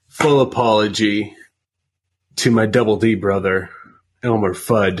full apology to my Double D brother, Elmer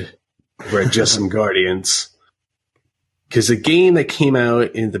Fudd, over at Just Some Guardians. Because a game that came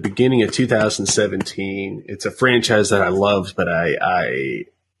out in the beginning of 2017, it's a franchise that I loved, but I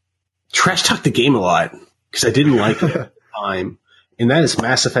trash talked the game a lot because I didn't like it at the time. And that is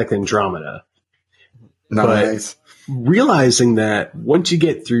Mass Effect Andromeda. Nice. But realizing that once you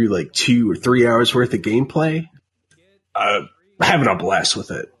get through like 2 or 3 hours worth of gameplay, having a blast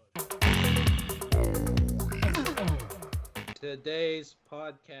with it. Today's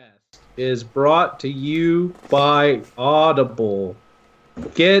podcast is brought to you by Audible.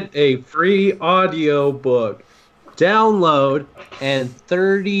 Get a free audiobook, download, and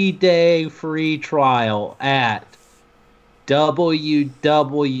 30-day free trial at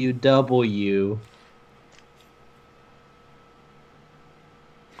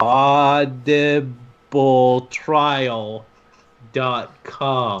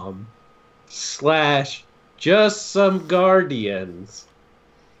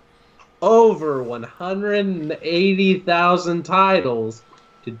Over 180,000 titles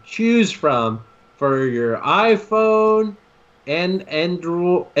to choose from for your iPhone and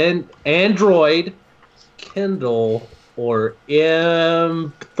Android, Kindle, or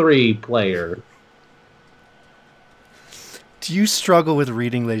M3 player. Do you struggle with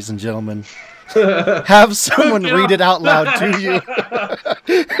reading, ladies and gentlemen? Have someone read it out loud to you.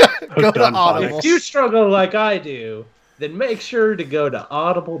 Go to Audible. If you struggle like I do, then make sure to go to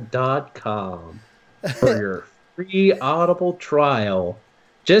audible.com for your free Audible trial.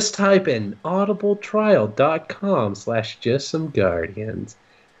 Just type in audibletrial.com/JustSomeGuardians.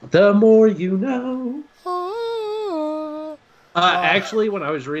 The more you know. Actually, when I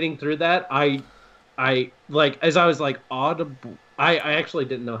was reading through that, I like, as I was like, Audible, I actually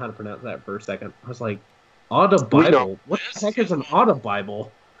didn't know how to pronounce that for a second. I was like, Audible? What the heck is an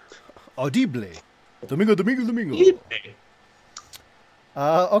Audible? Audible. Domingo.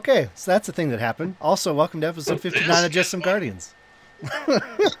 Okay, so that's the thing that happened. Also, welcome to episode 59 of Just Some Guardians.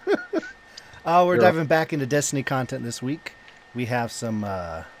 We're diving back into Destiny content this week. We have some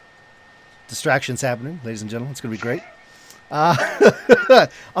distractions happening, ladies and gentlemen. It's going to be great. I'm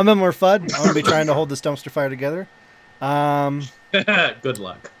Elmer Fudd. I'm going to be trying to hold this dumpster fire together. Good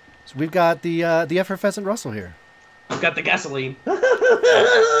luck. So we've got the effervescent Russell here. I've got the gasoline.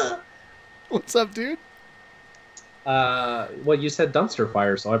 What's up, dude? Well, you said dumpster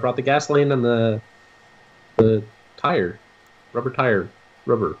fire, so I brought the gasoline and the tire. Rubber tire.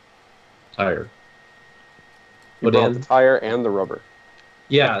 You brought the tire and the rubber.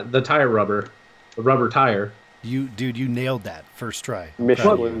 Yeah, the tire rubber. The rubber tire. You nailed that first try.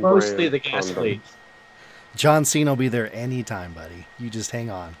 Michelin Mostly brand the gasoline. John Cena will be there anytime, buddy. You just hang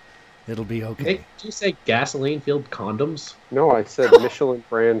on. It'll be okay. Hey, did you say gasoline-filled condoms? No, I said Michelin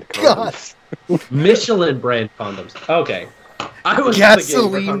brand condoms. Michelin brand condoms. Okay. I was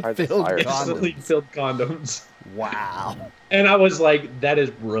Gasoline-filled gasoline-filled condoms. Wow. And I was like, that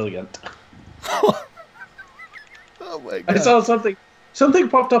is brilliant. Oh my God. I saw something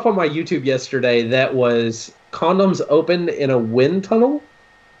popped up on my YouTube yesterday that was condoms open in a wind tunnel.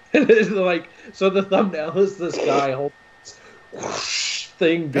 And it's like, so the thumbnail is this guy holding this whoosh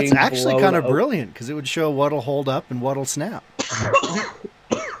thing being That's actually blown kind of open. brilliant because it would show what'll hold up and what'll snap.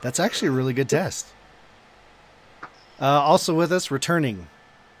 That's actually a really good test. Also with us, returning,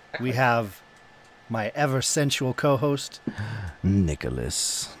 we have my ever-sensual co-host,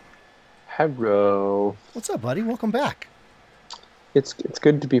 Nicholas. Hello. What's up, buddy? Welcome back. It's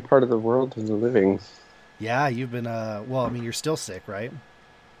good to be part of the world of the living. Yeah, you've been, well, I mean, you're still sick, right?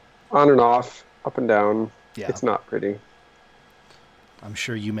 On and off, up and down. Yeah. It's not pretty. I'm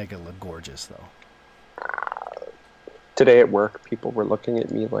sure you make it look gorgeous, though. Today at work, people were looking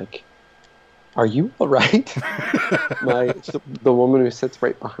at me like, "Are you all right?" The woman who sits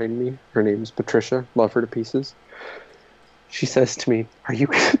right behind me, her name is Patricia. Love her to pieces. She says to me, "Are you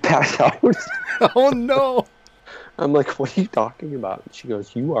going to pass out?" Oh, no. I'm like, "What are you talking about?" She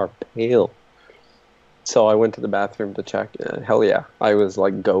goes, "You are pale." So I went to the bathroom to check. Hell yeah. I was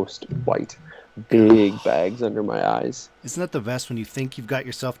like ghost white. Big bags under my eyes. Isn't that the best when you think you've got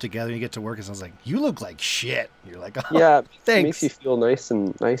yourself together and you get to work and someone's like, "You look like shit." You're like, "Oh, yeah, thanks." It makes you feel nice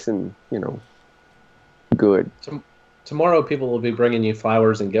and good. Tomorrow people will be bringing you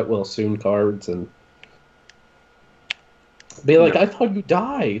flowers and get well soon cards and be like, "I thought you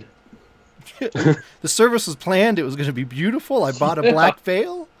died." The service was planned. It was going to be beautiful. I bought a black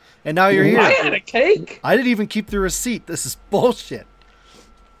veil, and now you're here. I had a cake. I didn't even keep the receipt. This is bullshit.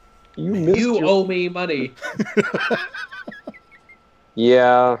 You owe me money.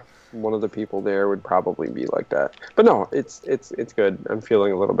 Yeah, one of the people there would probably be like that. But no, it's good. I'm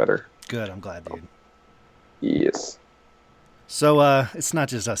feeling a little better. Good. I'm glad, dude. Yes. So it's not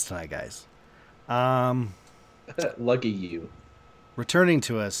just us tonight, guys. Lucky you. Returning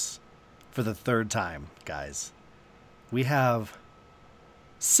to us for the third time, guys, we have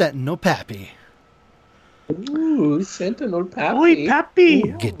Sentinel Pappy. Ooh, Sentinel Pappy. Boy, Pappy.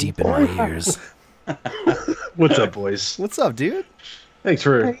 Get deep in my ears. What's up, boys? What's up, dude? Thanks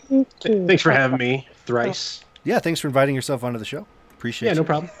for having me thrice. Yeah, thanks for inviting yourself onto the show. Appreciate it. Yeah, no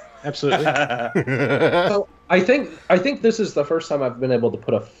problem. Absolutely. So I think this is the first time I've been able to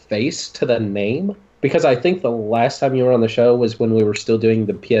put a face to the name, because I think the last time you were on the show was when we were still doing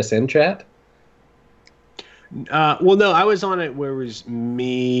the PSN chat. Well, no, I was on it where it was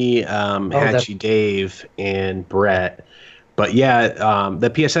me, Hatchie, Dave, and Brett. But yeah, the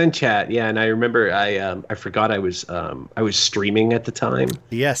PSN chat, yeah, and I remember I forgot I was streaming at the time.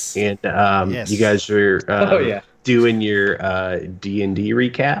 Yes. And Yes. you guys were Yeah. doing your D&D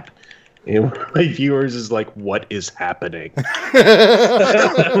recap. And one of my viewers is like, what is happening?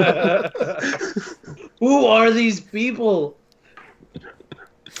 Who are these people?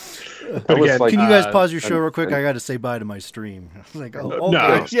 But again, Can you guys pause your show real quick? I got to say bye to my stream. I was like, oh, okay.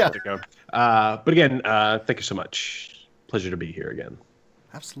 no, Yeah. But again, thank you so much. Pleasure to be here again.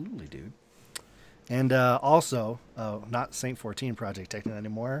 Absolutely, dude. And also, not Saint 14 Project Techno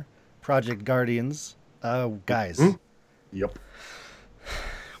anymore. Project Guardians. Guys. Mm-hmm. Yep.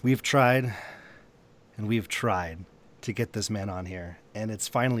 We've tried and we've tried to get this man on here, and it's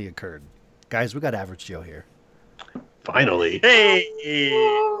finally occurred. Guys, we got Average Joe here. Finally. Hey,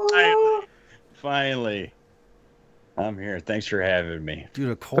 finally. I'm here. Thanks for having me. Dude,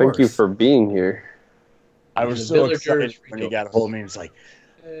 of course. Thank you for being here. I was The so villagers excited when he got a hold of me. It's like,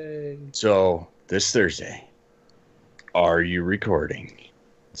 so this Thursday, are you recording?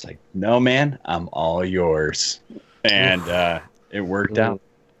 It's like, no, man, I'm all yours. And it worked out.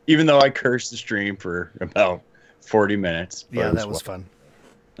 Even though I cursed the stream for about 40 minutes. Yeah, that was fun.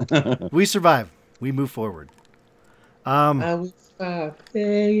 We survived. We move forward. I was five.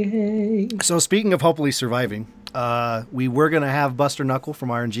 Hey. So speaking of hopefully surviving, we were going to have Buster Knuckle from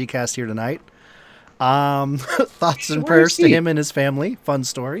RNG Cast here tonight. Thoughts and prayers to him and his family. Fun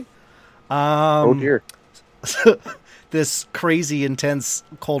story. Oh dear. This crazy, intense,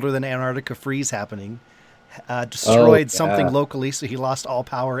 colder than Antarctica freeze happening destroyed something locally, so he lost all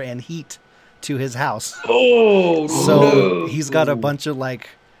power and heat to his house. Oh, So he's got a bunch of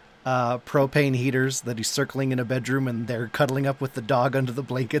propane heaters that he's circling in a bedroom, and they're cuddling up with the dog under the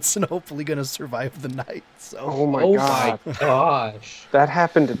blankets and hopefully going to survive the night. So Oh my Oh god. my gosh. That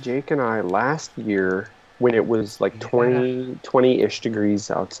happened to Jake and I last year when it was like 20-ish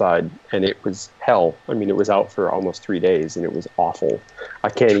degrees outside, and it was hell. I mean, it was out for almost 3 days, and it was awful. I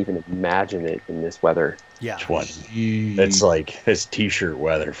can't even imagine it in this weather. yeah, It's like it's t-shirt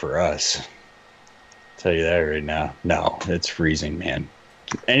weather for us. Tell you that right now. No, it's freezing, man.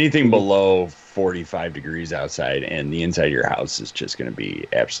 Anything below 45 degrees outside and the inside of your house is just going to be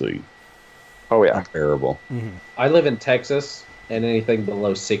absolutely Oh yeah. unbearable. I live in Texas, and anything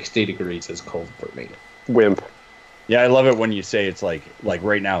below 60 degrees is cold for me. Wimp. Yeah, I love it when you say it's like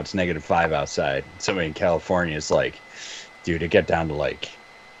right now it's -5 outside. Somebody in California is like, dude, it got down to like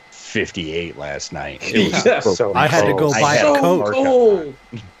 58 last night. It was Yeah. So I had to go cold. buy a So coat. cold.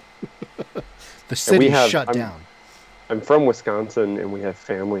 The city shut I'm- down. I'm from Wisconsin, and we have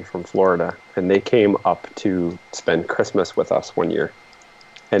family from Florida, and they came up to spend Christmas with us one year.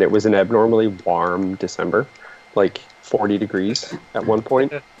 And it was an abnormally warm December, like 40 degrees at one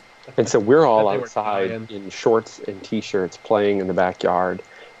point. And so we're all They were outside dying. in shorts and t-shirts playing in the backyard.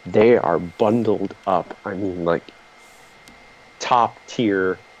 They are bundled up. I mean, like top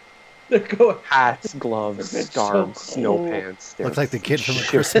tier They're going. hats, gloves, It's scarves, so snow cold. pants. They're Looks like the kid from A shivering.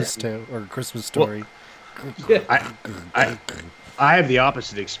 Christmas Tale or Christmas Story. I have the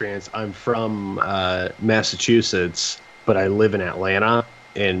opposite experience. I'm from Massachusetts, but I live in Atlanta,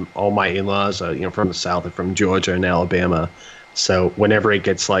 and all my in-laws, from the South, are from Georgia and Alabama. So whenever it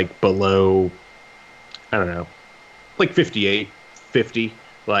gets like below, I don't know, like 58, 50,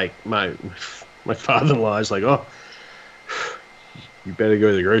 like my father-in-law is like, oh, you better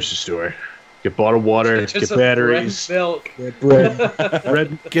go to the grocery store, get bottled water, Just get some batteries, milk. get bread, Get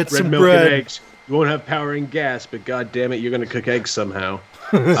red some milk bread. and eggs. You won't have power and gas, but god damn it, you're gonna cook eggs somehow.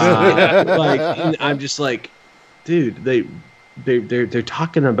 And I'm just like, dude, they're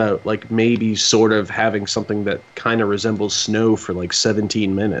talking about like maybe sort of having something that kind of resembles snow for like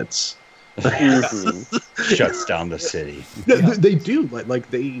 17 minutes. shuts down the city. They do like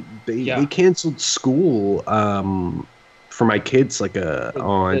they Yeah. canceled school for my kids, like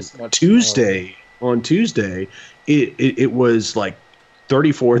on This much Tuesday. On Tuesday, it was like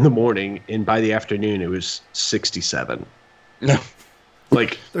 34 in the morning, and by the afternoon, it was 67. No.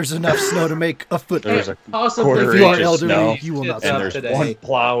 Like, There's enough snow to make a foot. There's a Possibly quarter If you are inch of elderly, snow, you will not Kids and up there's today. one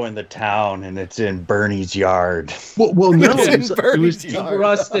plow in the town, and it's in Bernie's yard. well, no, It's in Bernie's yard.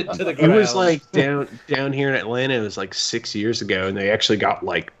 Rusted to the It ground. was like down here in Atlanta. It was like 6 years ago, and they actually got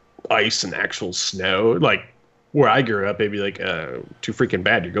like ice and actual snow. Like where I grew up, they'd be like, "Too freaking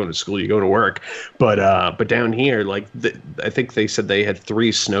bad! You're going to school, you go to work." But down here, like I think they said they had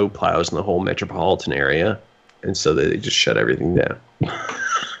 3 snow plows in the whole metropolitan area, and so they just shut everything down.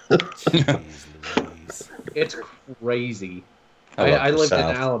 It's crazy. I love I the lived in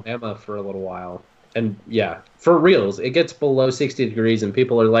South. Alabama for a little while. And yeah, for reals, it gets below 60 degrees and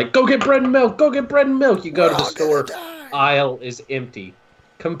people are like, go get bread and milk, go get bread and milk. You go to the store, aisle is empty.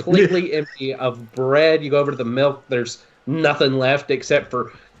 Completely empty of bread. You go over to the milk, there's nothing left except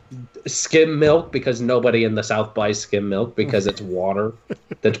for skim milk because nobody in the South buys skim milk because it's water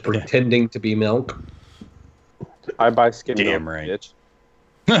that's pretending to be milk. I buy skim Damn milk, right.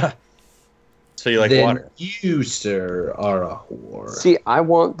 bitch. So you like Then water? you, sir, are a whore. See, I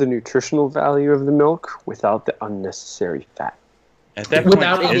want the nutritional value of the milk without the unnecessary fat. At that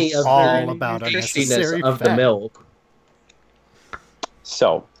Without point, any it's of all the about nutristiness unnecessary of the fat. milk.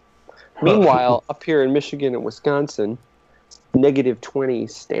 So, meanwhile, up here in Michigan and Wisconsin, -20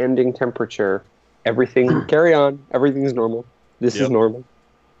 standing temperature. Everything, carry on. Everything's normal. This is Yep. normal.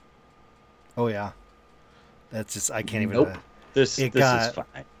 Oh yeah, that's just I can't even. Nope. this It is got-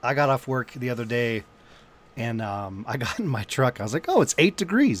 fine. I got off work the other day, and I got in my truck. I was like, "Oh, it's 8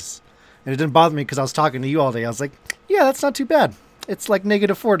 degrees," and it didn't bother me because I was talking to you all day. I was like, "Yeah, that's not too bad. It's like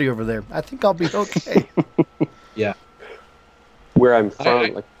 -40 over there. I think I'll be okay." Where I'm from, I-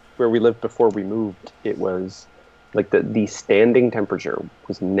 like where we lived before we moved, it was like the standing temperature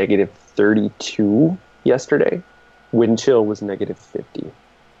was -32 yesterday. Wind chill was -50.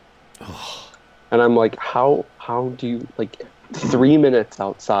 And I'm like, how do you, like, 3 minutes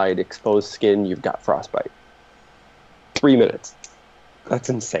outside exposed skin, you've got frostbite. 3 minutes. That's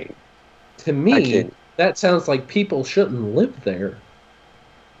insane. To I me, can't- that sounds like people shouldn't live there.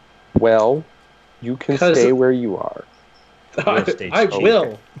 Well, you can 'Cause- stay where you are. I, stage I okay.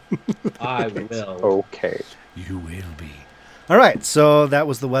 will. I will. Okay. You will be. All right, so that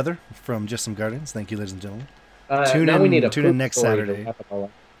was the weather from Just Some Guardians. Thank you, ladies and gentlemen. Tune in- we need a tune in poop next story to Saturday. wrap it all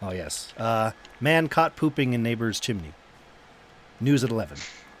up. Oh yes, man caught pooping in neighbor's chimney. News at 11.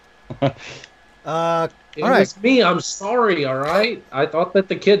 It All right. was me. I'm sorry. All right. I thought that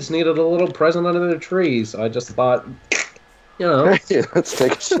the kids needed a little present under their trees. I just thought, you know, Let's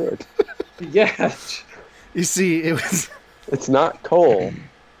take a shit. yeah. You see, it was. It's not coal.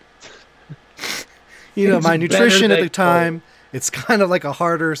 You know, It's my better nutrition at than the time, it's kind of like a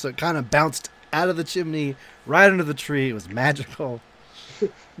harder, so it kind of bounced out of the chimney right under the tree. It was magical.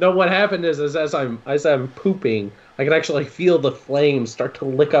 No, what happened is as I'm pooping, I could actually feel the flames start to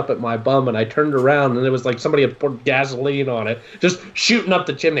lick up at my bum, and I turned around, and it was like somebody had poured gasoline on it, just shooting up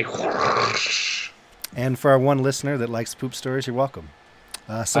the chimney. And for our one listener that likes poop stories, you're welcome.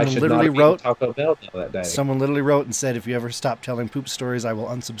 I Someone should literally not have eaten wrote. Taco Bell that day. Someone literally wrote and said, "If you ever stop telling poop stories, I will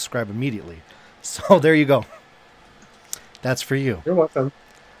unsubscribe immediately." So there you go. That's for you. You're welcome.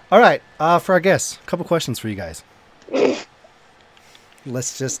 All right, for our guests, a couple questions for you guys.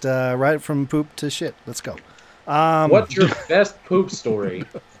 Let's just ride it from poop to shit. Let's go. What's your best poop story?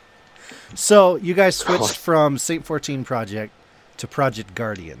 So you guys switched from Saint 14 Project to Project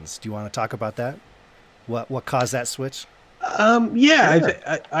Guardians. Do you want to talk about that? What caused that switch? Yeah,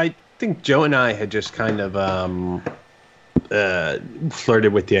 I think Joe and I had just kind of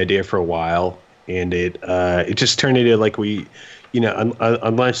flirted with the idea for a while, and it just turned into like we,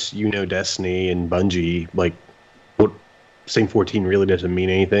 unless you know Destiny and Bungie, like what Saint 14 really doesn't mean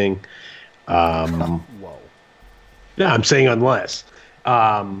anything. Whoa. No, I'm saying unless.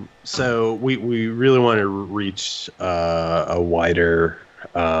 So we really want to reach a wider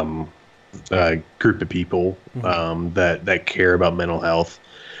group of people that care about mental health.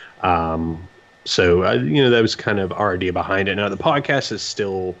 So that was kind of our idea behind it. Now the podcast is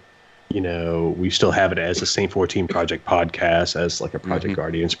still, we still have it as a Saint 14 Project podcast, as like a Project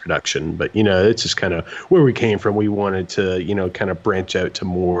Guardians production. But it's just kind of where we came from. We wanted to kind of branch out to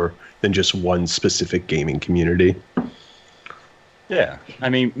more than just one specific gaming community. Yeah, I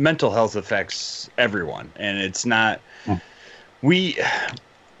mean, mental health affects everyone, and it's not. We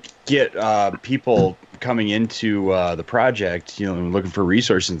get people coming into the project, looking for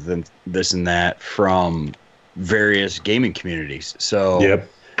resources and this and that from various gaming communities. So, Yep.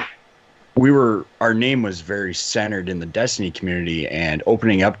 our name was very centered in the Destiny community, and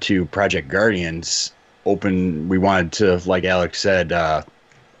opening up to Project Guardians we wanted to, like Alex said,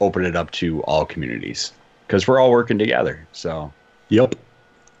 open it up to all communities because we're all working together. So, Yep.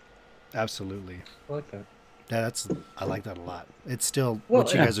 Absolutely. I like that. Yeah, I like that a lot. It's still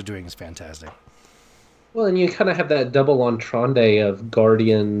what you guys are doing is fantastic. Well, and you kind of have that double entendre of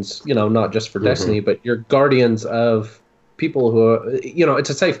guardians, not just for Destiny, but you're guardians of people who are, it's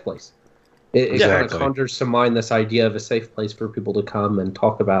a safe place. It kind of conjures to mind this idea of a safe place for people to come and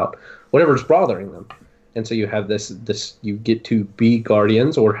talk about whatever's bothering them. And so you have this you get to be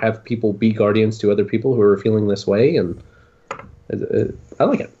guardians or have people be guardians to other people who are feeling this way. And I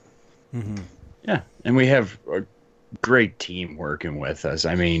like it. Mm-hmm. Yeah. And we have a great team working with us.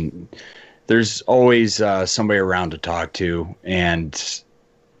 I mean, there's always somebody around to talk to, and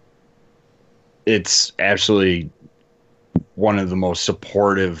it's absolutely one of the most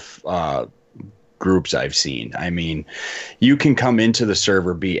supportive groups I've seen. I mean, you can come into the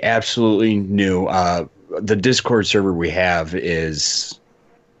server, be absolutely new. The Discord server we have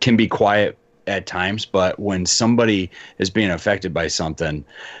can be quiet at times, but when somebody is being affected by something,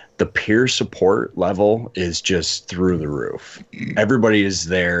 the peer support level is just through the roof. Everybody is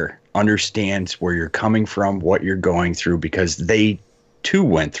there, understands where you're coming from, what you're going through, because they too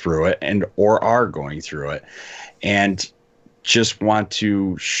went through it or are going through it, and just want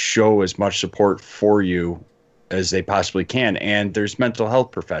to show as much support for you as they possibly can. And there's mental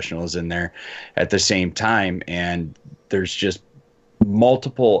health professionals in there at the same time, and there's just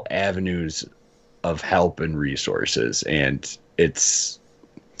multiple avenues of help and resources, and it's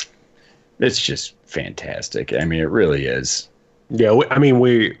just fantastic. I mean, it really is. Yeah, I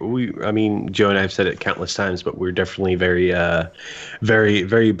mean, Joe and I have said it countless times, but we're definitely very, very,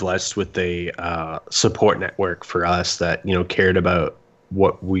 very blessed with a support network for us that cared about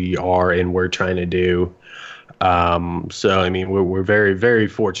what we are and we're trying to do. So I mean, we're very, very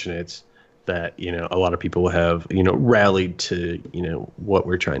fortunate that a lot of people have rallied to what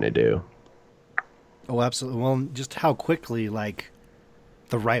we're trying to do. Oh, absolutely. Well, just how quickly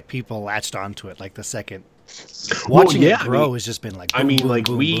the right people latched onto it. Like the second. Watching it grow has just been like boom,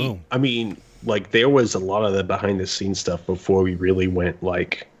 boom. I mean, there was a lot of the behind the scenes stuff before we really went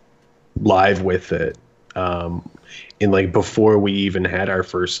live with it. And before we even had our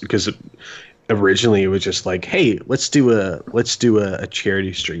first, because originally it was just hey, let's do a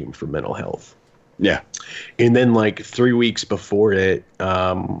charity stream for mental health. Yeah. And then 3 weeks before it,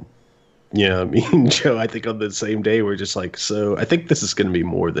 me and Joe, I think on the same day, we're just so I think this is going to be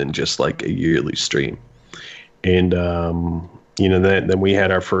more than just a yearly stream. And then we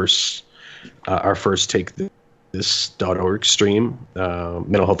had our first Take This.org stream,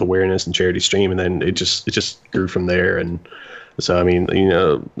 mental health awareness and charity stream, and then it just grew from there. And so I mean,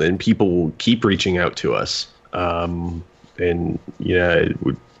 and people keep reaching out to us, and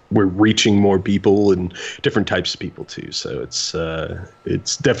we're reaching more people and different types of people too. So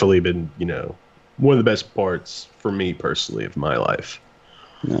it's definitely been one of the best parts for me personally of my life.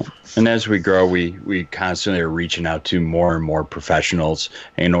 Yeah. And as we grow, we constantly are reaching out to more and more professionals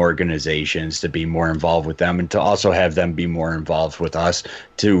and organizations to be more involved with them, and to also have them be more involved with us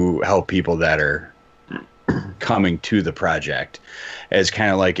to help people that are coming to the project as kind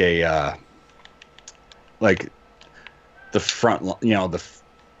of a the front,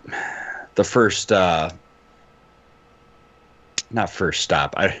 the first not first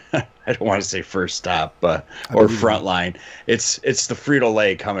stop. I don't want to say first stop, but or front line. It's the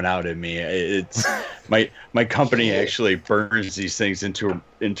Frito-Lay coming out in me. It's my company actually burns these things into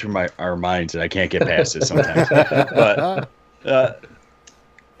our minds, and I can't get past it sometimes. But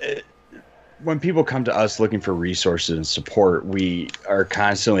when people come to us looking for resources and support, we are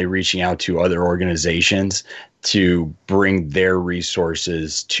constantly reaching out to other organizations to bring their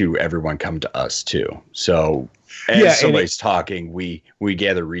resources to everyone come to us too. So as somebody's talking, we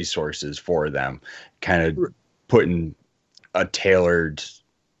gather resources for them, kind of putting a tailored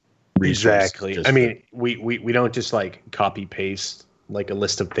resource. Exactly. I mean, we don't just copy paste a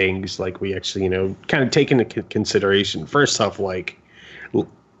list of things. We actually, kind of take into consideration first off,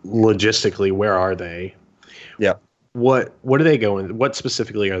 logistically, where are they? Yeah. What are they going? What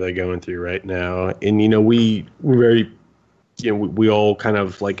specifically are they going through right now? And we're very, we all kind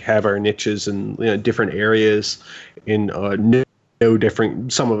of have our niches in different areas, and know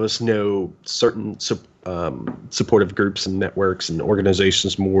different. Some of us know certain supportive groups and networks and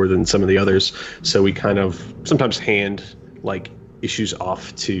organizations more than some of the others. So we kind of sometimes hand issues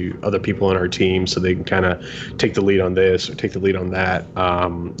off to other people on our team so they can kind of take the lead on this or take the lead on that.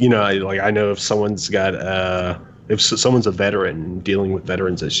 I know if someone's got if someone's a veteran dealing with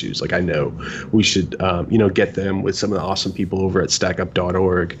veterans issues, like I know we should, get them with some of the awesome people over at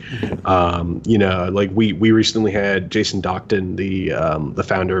StackUp.org. Like we recently had Jason Dockton, the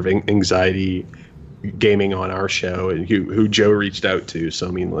founder of Anxiety Gaming, on our show, and who Joe reached out to. So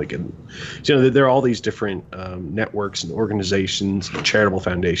I mean, there are all these different networks and organizations, and charitable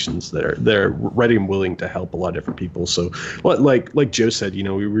foundations that are ready and willing to help a lot of different people. So, like Joe said, we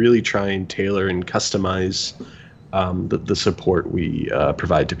really try and tailor and customize the support we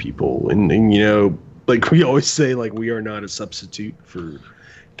provide to people, and like we always say, like we are not a substitute for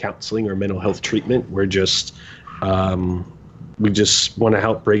counseling or mental health treatment. We're just we just want to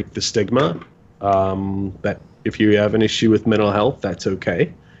help break the stigma. That if you have an issue with mental health, that's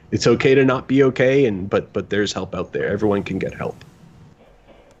okay. It's okay to not be okay, but there's help out there. Everyone can get help.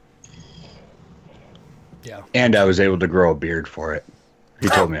 Yeah. And I was able to grow a beard for it. He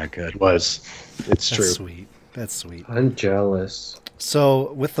told me I could. It's true. That's sweet. I'm jealous.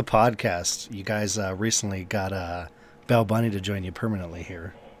 So with the podcast, you guys recently got Bell Bunny to join you permanently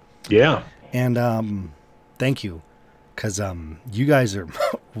here. Yeah. And thank you. Because you guys are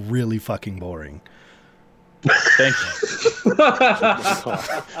really fucking boring. Thank you.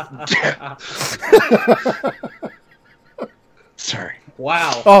 Sorry.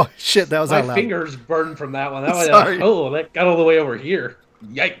 Wow. Oh, shit, that was My out loud. fingers burned from that one. That was Sorry. that got all the way over here.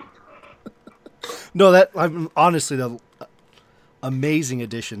 Yikes. No, honestly, the amazing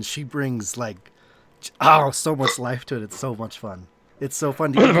addition. She brings, so much life to it. It's so much fun. It's so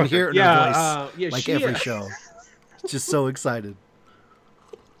fun to even hear it in her voice, every show. Just so excited.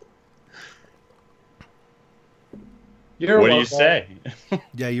 What do you say?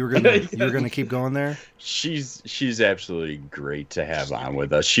 Yeah, you were gonna keep going there. She's absolutely great to have on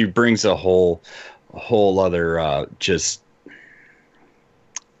with us. She brings a whole other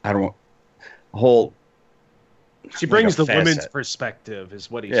She brings the facet. women's perspective,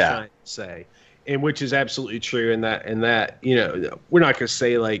 is what he's trying to say, and which is absolutely true. And that we're not going to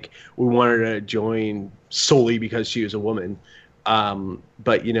say like we want her to join solely because she was a woman, but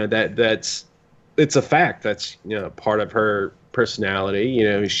that's it's a fact. That's part of her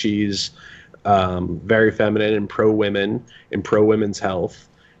personality. She's very feminine and pro women and pro women's health.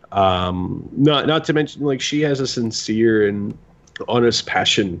 Not to mention, like, she has a sincere and honest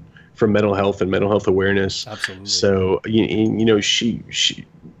passion for mental health and mental health awareness. Absolutely. So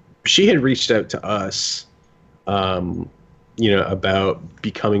she had reached out to us, about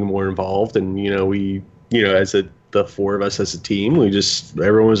becoming more involved, and we, as the four of us as a team,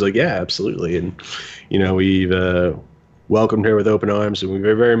 everyone was like, yeah, absolutely, and we've welcomed her with open arms, and we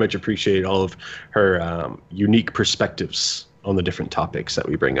very, very much appreciate all of her unique perspectives on the different topics that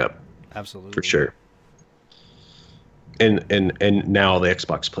we bring up. Absolutely, for sure. And now the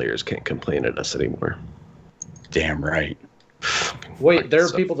Xbox players can't complain at us anymore. Damn right. Wait, there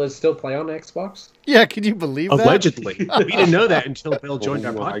are people that still play on Xbox? Yeah, can you believe that? Allegedly. We didn't know that until Bill joined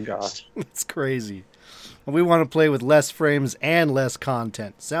our podcast. Gosh. That's crazy. We want to play with less frames and less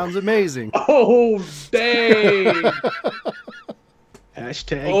content. Sounds amazing. Oh, dang.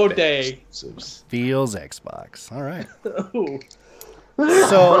 Hashtag Oh, dang. Feels Xbox. All right. Oh.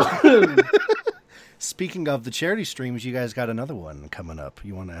 So, speaking of the charity streams, you guys got another one coming up.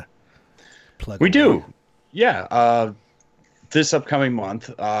 You want to plug We it do. in? Yeah. This upcoming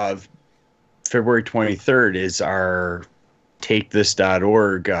month, February 23rd, is our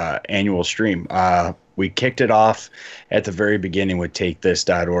TakeThis.org annual stream. We kicked it off at the very beginning with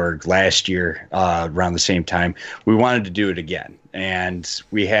TakeThis.org last year, around the same time. We wanted to do it again, and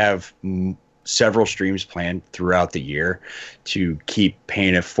we have several streams planned throughout the year to keep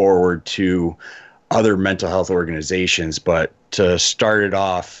paying it forward to other mental health organizations. But to start it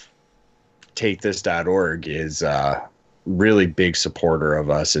off, TakeThis.org is really big supporter of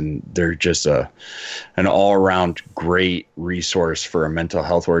us, and they're just an all-around great resource for a mental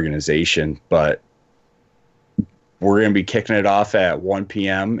health organization. But we're going to be kicking it off at 1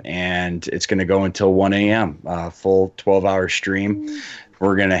 p.m. and it's going to go until 1 a.m. Full 12-hour stream.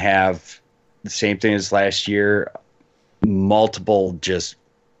 We're going to have the same thing as last year, multiple just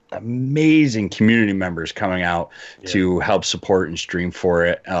amazing community members coming out to help support and stream for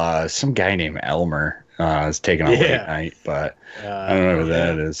it. Some guy named Elmer is taking on late night, but I don't know who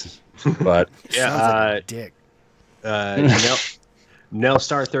that is. But Sounds like a dick.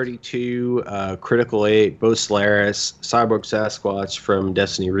 Nelstar 32, Critical 8, Bo Solaris, Cyborg Sasquatch from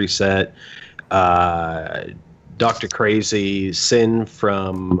Destiny Reset, Dr. Crazy, Sin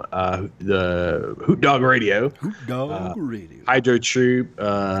from the Hoot Dog Radio, Hydro Troop,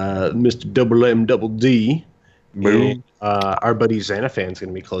 Mr. Double M Double D, and our buddy Xanafan's going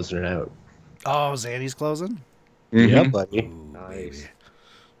to be closing it out. Oh, Zanny's closing? Yeah, buddy. Ooh, Nice. baby.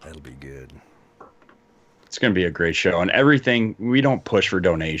 That'll be good. It's going to be a great show. And everything, we don't push for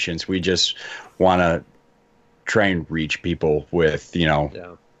donations. We just want to try and reach people with,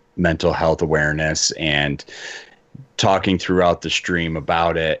 Yeah. mental health awareness and talking throughout the stream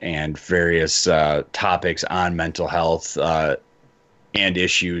about it and various topics on mental health and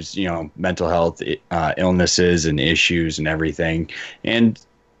issues, mental health illnesses and issues and everything. And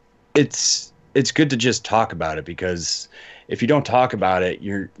it's good to just talk about it, because if you don't talk about it,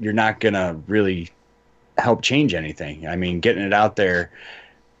 you're not going to really help change anything. I mean, getting it out there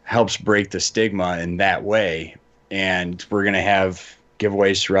helps break the stigma in that way. And we're going to have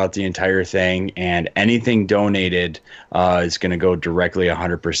giveaways throughout the entire thing, and anything donated is going to go directly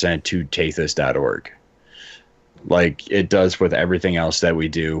 100% to Tathus.org. Like it does with everything else that we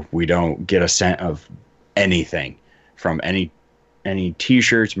do. We don't get a cent of anything from any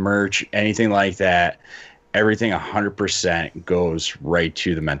t-shirts, merch, anything like that. Everything 100% goes right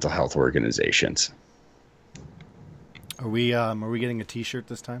to the mental health organizations. Are we getting a T-shirt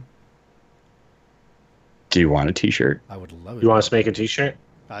this time? Do you want a t-shirt? I would love it. You want us to make a T-shirt?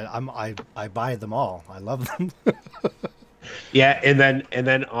 I buy them all. I love them. Yeah, and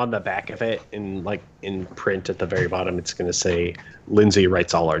then on the back of it, in print at the very bottom, it's going to say, "Lindsay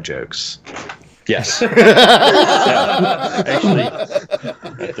writes all our jokes." Yes. Yeah. Actually,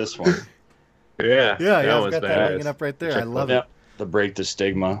 get this one. Yeah, Yeah, that I've one's got that badass. hanging up right there. I Check love Yep. it. The Break the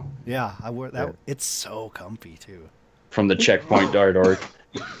Stigma Yeah, I wore that. It's so comfy too. from the checkpoint.org.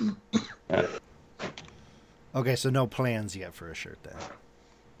 Okay, so no plans yet for a shirt then.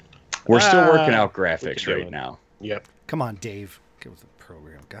 We're still working out we graphics could do right it. now. Yep. Come on, Dave. Get with the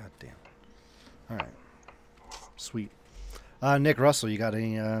program. God damn. All right. Sweet. Nick Russell, you got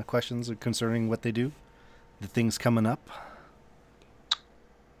any questions concerning what they do? The things coming up?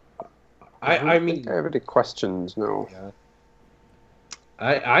 I I don't mean, think I have any questions. No.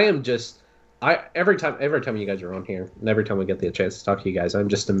 I am just every time you guys are on here, and every time we get the chance to talk to you guys, I'm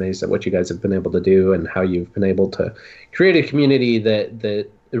just amazed at what you guys have been able to do and how you've been able to create a community that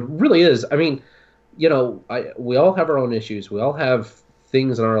it really is. I mean, we all have our own issues. We all have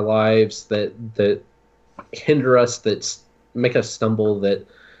things in our lives that hinder us, that make us stumble, that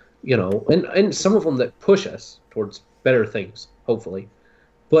and some of them that push us towards better things, hopefully.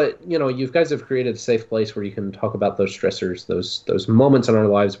 But you guys have created a safe place where you can talk about those stressors, those moments in our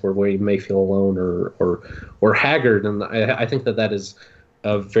lives where we may feel alone or haggard, and I think that is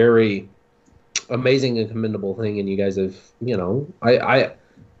a very amazing and commendable thing. And you guys have,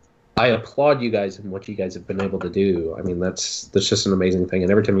 I applaud you guys and what you guys have been able to do. I mean, that's just an amazing thing. And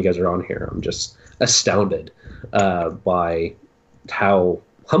every time you guys are on here, I'm just astounded by how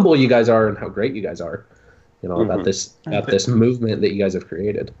humble you guys are and how great you guys are. About this movement that you guys have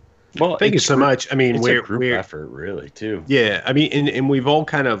created. Well, Thank you so much. I mean, It's we're a group effort, really, too. Yeah, I mean, and we've all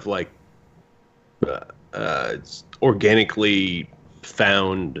kind of like organically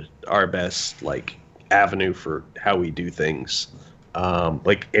found our best like avenue for how we do things.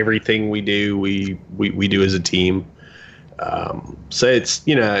 Like everything we do, we do as a team. So it's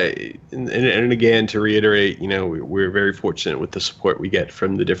and again to reiterate, we're very fortunate with the support we get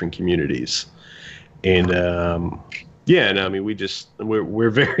from the different communities, and I mean we're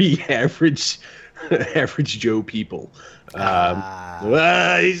very average Joe people. That's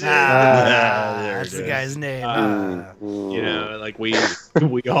the guy's name. Like we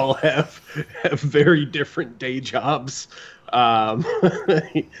all have very different day jobs. And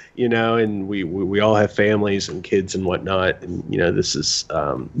we all have families and kids and whatnot, and this is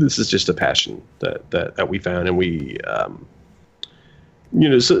just a passion that we found, and we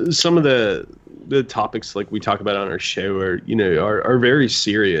so some of the topics like we talk about on our show are very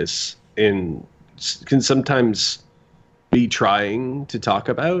serious and can sometimes be trying to talk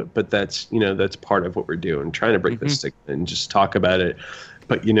about, but that's part of what we're doing, trying to break the stigma and just talk about it.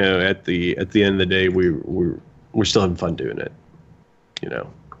 But at the end of the day, we're still having fun doing it,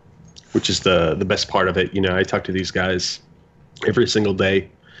 which is the best part of it. I talk to these guys every single day,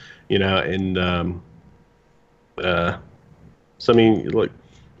 and so I mean, look,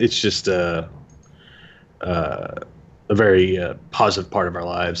 it's just a very positive part of our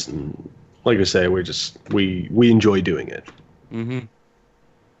lives, and like I say, we enjoy doing it. Mm-hmm.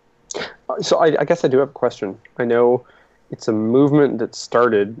 So I guess I do have a question. I know it's a movement that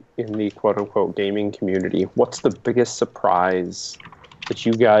started in the quote-unquote gaming community. What's the biggest surprise that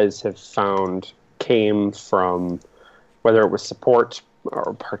you guys have found came from, whether it was support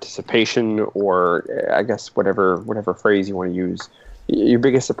or participation or I guess whatever phrase you want to use, your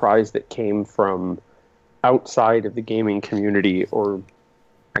biggest surprise that came from outside of the gaming community, or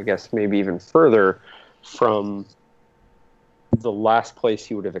I guess maybe even further from The last place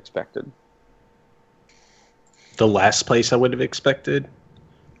you would have expected. The last place I would have expected.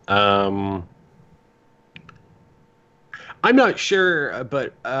 I'm not sure,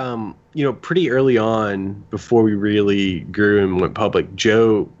 but pretty early on, before we really grew and went public,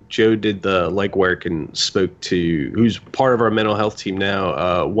 Joe did the legwork and spoke to who's part of our mental health team now.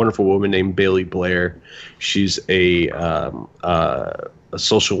 A wonderful woman named Bailey Blair. She's a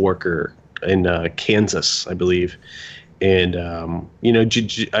social worker in Kansas, I believe, and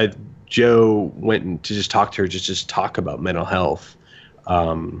Joe went to just talk to her, just talk about mental health.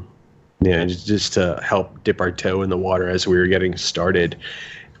 Just to help dip our toe in the water as we were getting started.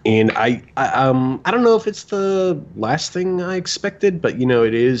 And I don't know if it's the last thing I expected, but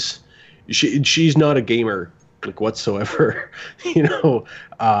it is. She's not a gamer like whatsoever,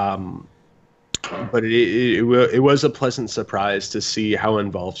 But it was a pleasant surprise to see how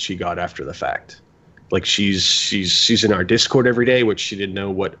involved she got after the fact. Like she's in our Discord every day, which she didn't know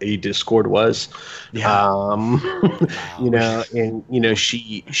what a Discord was. Yeah.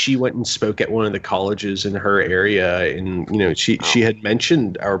 She went and spoke at one of the colleges in her area, and she had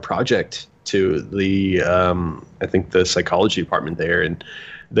mentioned our project to the I think the psychology department there, and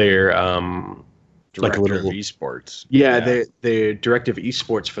their like a little of esports. Yeah, the director of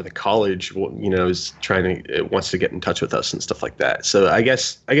esports for the college, is wants to get in touch with us and stuff like that. So I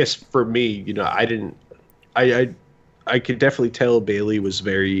guess for me, I could definitely tell Bailey was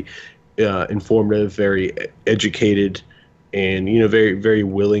very informative, very educated, and very very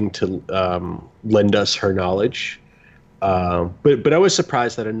willing to lend us her knowledge. But I was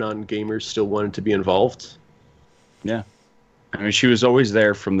surprised that a non-gamer still wanted to be involved. Yeah. I mean, she was always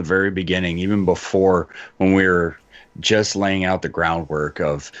there from the very beginning, even before when we were just laying out the groundwork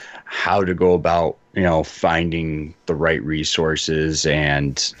of how to go about, finding the right resources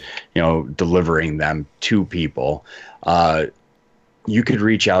and, delivering them to people. You could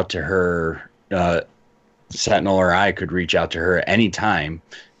reach out to her, Sentinel or I could reach out to her any time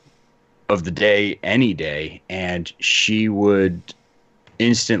of the day, any day, and she would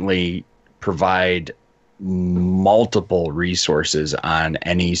instantly provide multiple resources on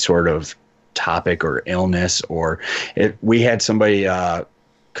any sort of topic or illness, or if we had somebody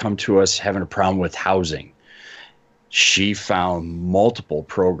come to us having a problem with housing, she found multiple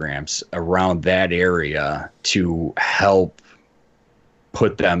programs around that area to help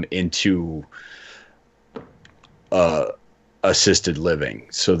put them into assisted living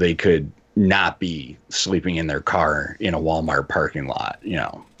so they could not be sleeping in their car in a Walmart parking lot,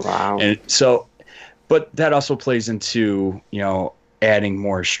 Wow. And so, but that also plays into, adding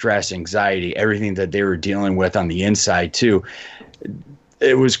more stress, anxiety, everything that they were dealing with on the inside too.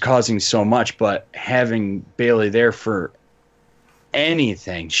 It was causing so much, but having Bailey there for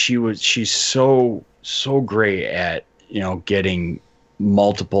anything, she's so great at, getting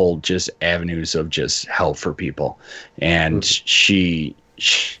multiple just avenues of just help for people. And she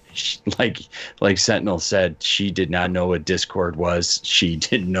like Sentinel said, she did not know what Discord was. She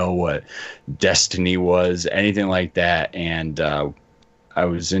didn't know what Destiny was, anything like that. And I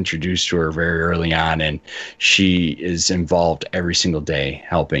was introduced to her very early on, and she is involved every single day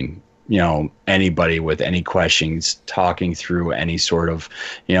helping, anybody with any questions, talking through any sort of,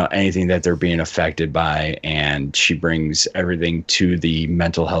 anything that they're being affected by. And she brings everything to the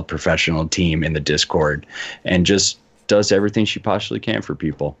mental health professional team in the Discord and just does everything she possibly can for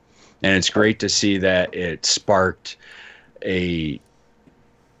people. And it's great to see that it sparked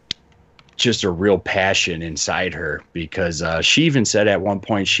just a real passion inside her, because she even said at one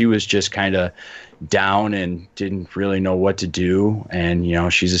point she was just kind of down and didn't really know what to do. And,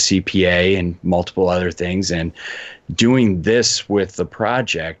 she's a CPA and multiple other things. And doing this with the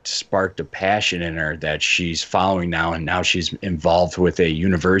project sparked a passion in her that she's following now. And now she's involved with a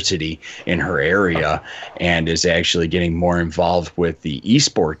university in her area and is actually getting more involved with the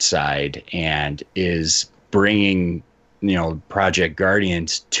esports side and is bringing, Project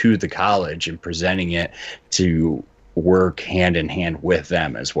Guardians to the college and presenting it to work hand in hand with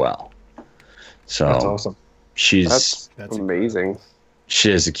them as well. So that's awesome. That's amazing.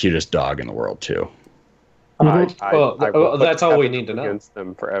 She is the cutest dog in the world too. Well, that's all we need to know. Against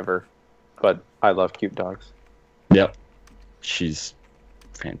them forever, but I love cute dogs. Yep, she's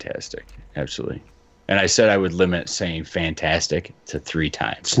fantastic, absolutely. And I said I would limit saying fantastic to 3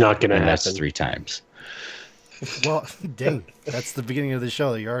 times. It's not going to happen. That's 3 times. Well, dang, that's the beginning of the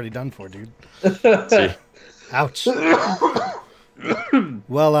show that you're already done for, dude. See? Ouch.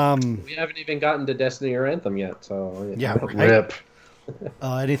 Well, we haven't even gotten to Destiny or Anthem yet, so yeah. Rip.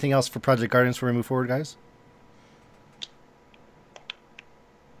 Anything else for Project Guardians before we move forward, guys?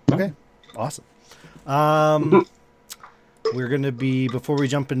 Okay, awesome. we're going to be, before we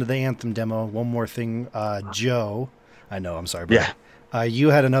jump into the Anthem demo, one more thing. Joe, I know, I'm sorry, but you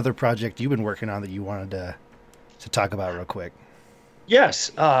had another project you've been working on that you wanted to talk about real quick.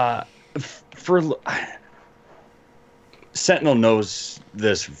 Yes. For Sentinel knows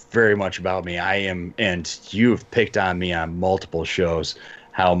this very much about me. And you've picked on me on multiple shows,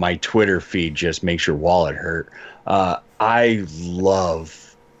 how my Twitter feed just makes your wallet hurt. I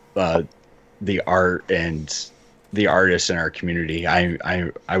love the art and the artists in our community. I'm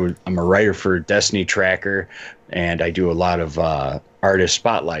a writer for Destiny Tracker, and I do a lot of artist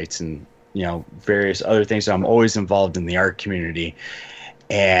spotlights and various other things. So I'm always involved in the art community,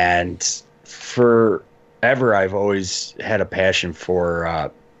 and forever I've always had a passion for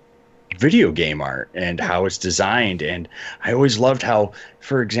video game art and how it's designed. And I always loved how,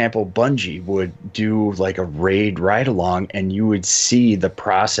 for example, Bungie would do like a raid ride along, and you would see the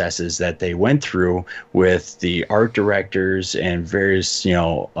processes that they went through with the art directors and various,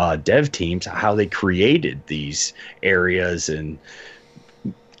 dev teams, how they created these areas and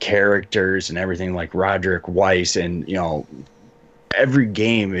characters and everything, like Roderick Weiss. And, every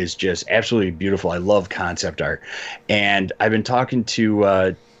game is just absolutely beautiful. I love concept art. And I've been talking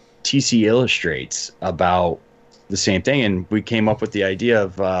to TC Illustrates about the same thing, and we came up with the idea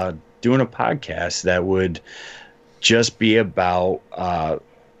of doing a podcast that would just be about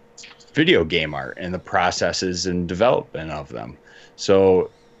video game art and the processes and development of them. So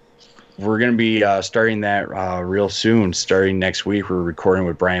we're going to be starting that real soon. Starting next week, we're recording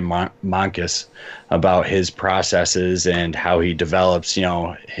with Brian Monkus about his processes and how he develops,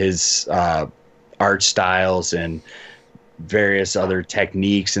 his art styles and various other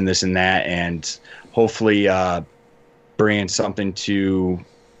techniques and this and that, and hopefully bringing something to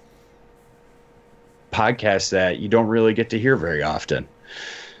podcasts that you don't really get to hear very often.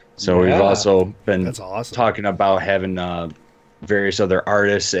 So we've also been talking about having various other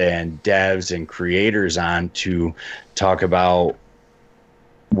artists and devs and creators on to talk about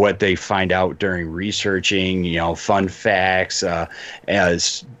what they find out during researching, fun facts,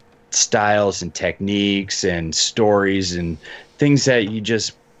 as styles and techniques and stories and things that you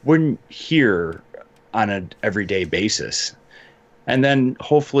just wouldn't hear on an everyday basis. And then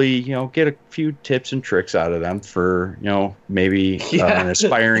hopefully, get a few tips and tricks out of them for, maybe an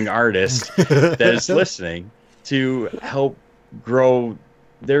aspiring artist that is listening, to help grow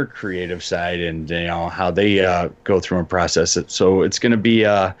their creative side and how they go through and process it. So it's going to be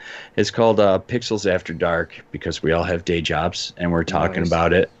it's called Pixels After Dark, because we all have day jobs and we're talking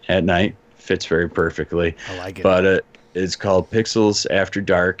about it at night. Fits very perfectly. I like it. But it's called Pixels After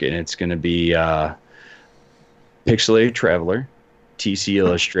Dark, and it's going to be Pixelated Traveler, TC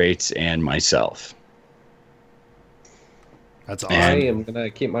Illustrates, and myself. That's awesome. I am going to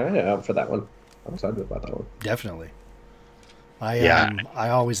keep my eye out for that one. I'm excited about that one. Definitely. I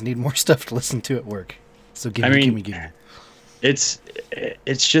always need more stuff to listen to at work. So give me. It's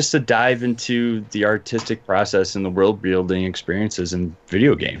just a dive into the artistic process and the world building experiences in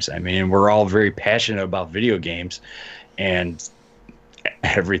video games. I mean, we're all very passionate about video games, and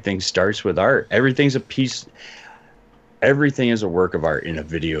everything starts with art. Everything is a work of art in a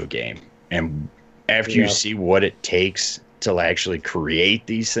video game. And after you see what it takes to actually create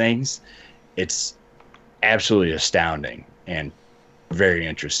these things, it's absolutely astounding and very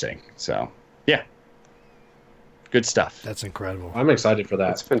interesting. So, yeah. Good stuff. That's incredible. I'm excited for that.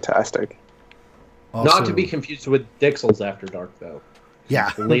 That's fantastic. Also, not to be confused with Dixels After Dark, though. Yeah.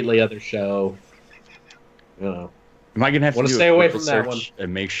 The lately other show. Am I going to have to stay away from that one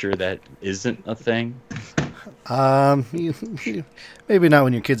and make sure that isn't a thing? Maybe not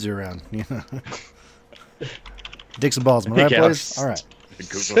when your kids are around. Dixon Ballsman, right, boys? All right.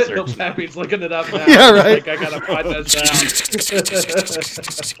 Google search. Pappy's looking it up now. Yeah, right. I gotta find this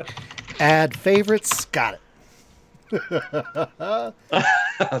out. Add favorites. Got it.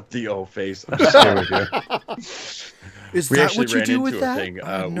 The old face. I'm just kidding with you. Is we that actually what you ran do into with a that? thing.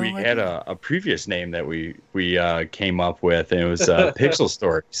 We had a previous name that we came up with, and it was Pixel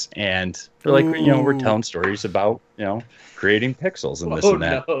Stories. And we're like, we're telling stories about creating pixels and this and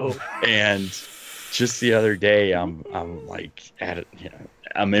that. No. And just the other day, I'm like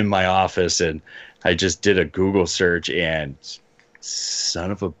I'm in my office, and I just did a Google search, and son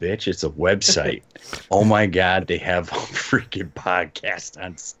of a bitch, it's a website. Oh my God, they have a freaking podcast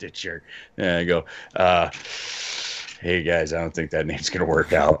on Stitcher. And I go, hey guys, I don't think that name's gonna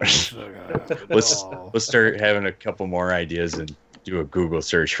work out. Let's start having a couple more ideas and do a Google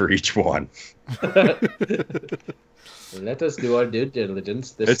search for each one. Let us do our due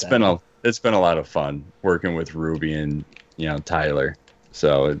diligence. It's been a lot of fun working with Ruby and Tyler.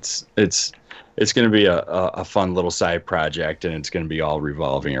 So it's it's going to be a fun little side project, and it's going to be all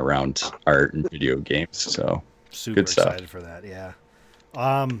revolving around art and video games. So Super good stuff. excited for that. Yeah.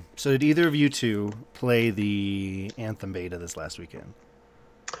 So did either of you two play the Anthem beta this last weekend?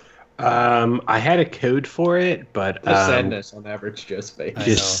 I had a code for it, but The sadness on average Joe's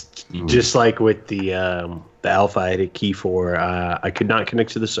face. just like with the alpha I had a key for, I could not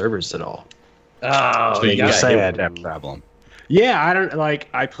connect to the servers at all. Oh, So you yeah. got Sad. hit with that problem. Yeah, I don't like.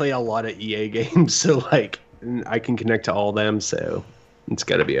 I play a lot of EA games, so like I can connect to all them. So it's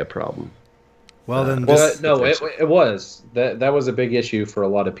got to be a problem. Well, then Well, this, no, it was that was a big issue for a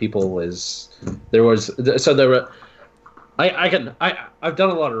lot of people. There were. I've done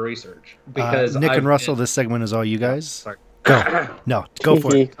a lot of research because Nick and I've Russell, been- this segment is all you guys. Sorry. Go. No, go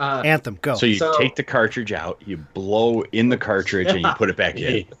for it. Anthem, go. So you So- take the cartridge out, you blow in the cartridge, and you put it back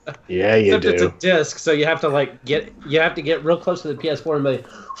in. Yeah, you Except it's a do. disc, so you have to get real close to the PS4 and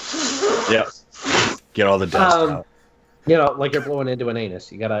be, Yep. Get all the dust Um, out. you know, like you're blowing into an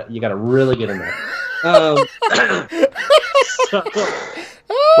anus. You gotta really get in there. So,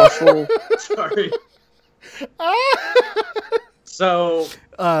 Russell, sorry. So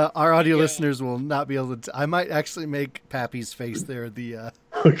Our audio listeners will not be able to. I might actually make Pappy's face there the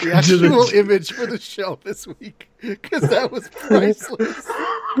actual image for the show this week because that was priceless.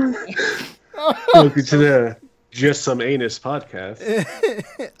 Welcome to the Just Some Anus podcast.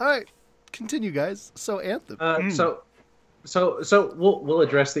 All right, continue, guys. So Anthem. So we'll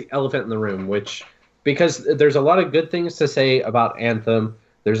address the elephant in the room, which because there's a lot of good things to say about Anthem.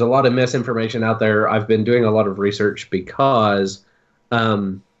 There's a lot of misinformation out there. I've been doing a lot of research because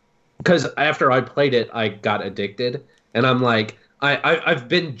after I played it, I got addicted, and I'm like, I've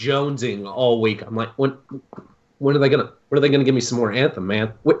been jonesing all week. I'm like, when are they gonna give me some more Anthem,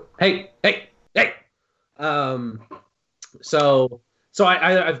 man? Hey. So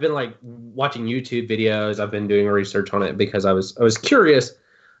I've been like watching YouTube videos. I've been doing research on it because I was curious,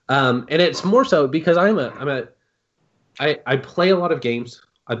 and it's more so because I play a lot of games.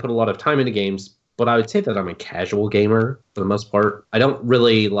 I put a lot of time into games, but I would say that I'm a casual gamer for the most part. I don't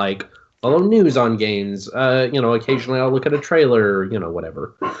really like follow news on games. Occasionally I'll look at a trailer,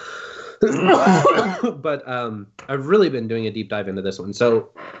 whatever. But I've really been doing a deep dive into this one. So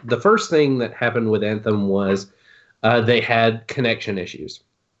the first thing that happened with Anthem was they had connection issues.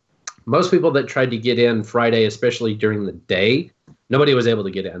 Most people that tried to get in Friday, especially during the day, nobody was able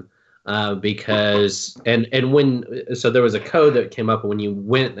to get in. Because there was a code that came up when you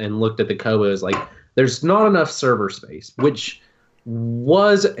went and looked at the code. It was like there's not enough server space, which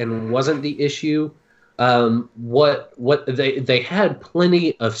was and wasn't the issue. What they had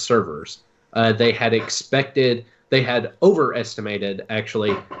plenty of servers. They had overestimated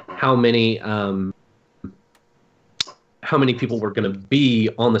actually how many people were going to be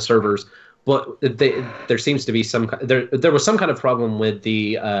on the servers, but there seems to be there was some kind of problem with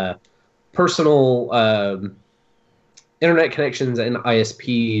the personal internet connections and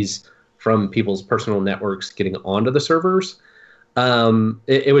ISPs from people's personal networks getting onto the servers.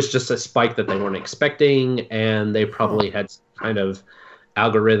 It was just a spike that they weren't expecting, and they probably had some kind of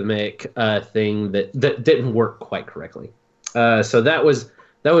algorithmic thing that didn't work quite correctly. So that was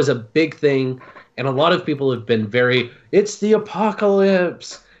a big thing, and a lot of people have been it's the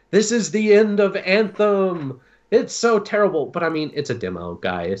apocalypse. This is the end of Anthem. It's so terrible. But I mean, it's a demo,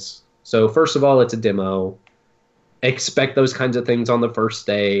 guys. So first of all, it's a demo. Expect those kinds of things on the first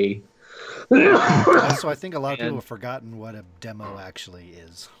day. Also, I think a lot of people have forgotten what a demo actually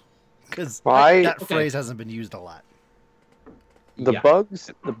is, because that phrase hasn't been used a lot. The bugs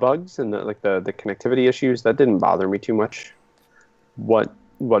and the connectivity issues, that didn't bother me too much. What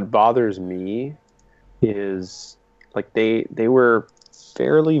bothers me is like they were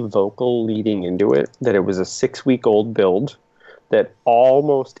fairly vocal leading into it that it was a 6-week-old build, that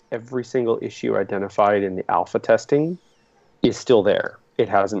almost every single issue identified in the alpha testing is still there. It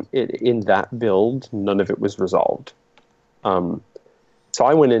hasn't in that build, none of it was resolved. So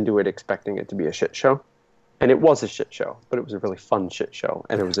I went into it expecting it to be a shit show, and it was a shit show, but it was a really fun shit show,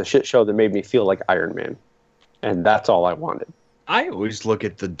 and it was a shit show that made me feel like Iron Man, and that's all I wanted. I always look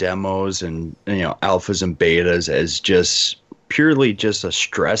at the demos and alphas and betas as just purely just a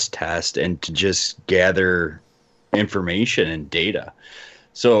stress test and to just gather information and data.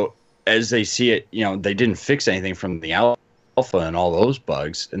 So as they see it, they didn't fix anything from the alpha and all those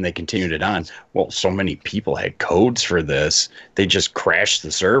bugs, and they continued it on. Well, so many people had codes for this, they just crashed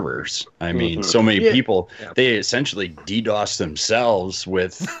the servers. I mean, so many people, they essentially DDoS themselves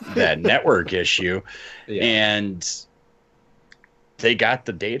with that network issue. And they got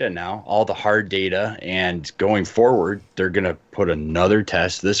the data now, all the hard data, and going forward, they're going to put another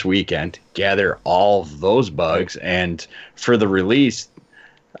test this weekend, gather all of those bugs, and for the release,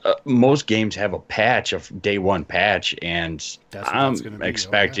 most games have a patch, a day one patch, and I'm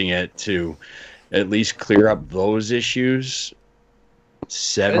expecting it to at least clear up those issues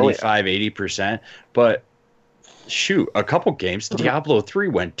 75-80%. But shoot, a couple games, Diablo 3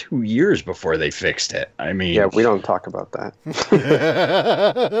 went 2 years before they fixed it. I mean, yeah, we don't talk about that.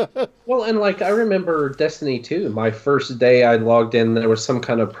 Well, and like I remember Destiny 2, my first day I logged in, there was some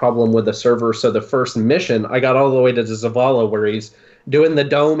kind of problem with the server. So the first mission, I got all the way to Zavala where he's doing the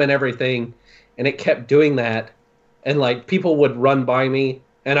dome and everything, and it kept doing that. And like people would run by me,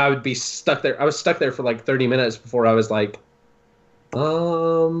 and I would be stuck there. I was stuck there for like 30 minutes before I was like, I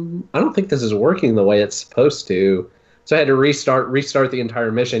don't think this is working the way it's supposed to. So I had to restart the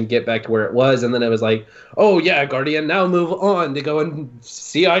entire mission, get back to where it was, and then it was like, oh yeah, Guardian, now move on to go and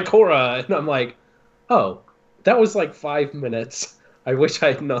see Ikora. And I'm like, oh, that was like 5 minutes. I wish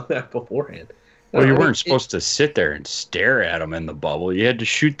I had known that beforehand. Well, you weren't supposed to sit there and stare at them in the bubble. You had to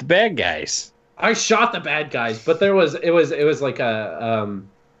shoot the bad guys. I shot the bad guys, but it was like a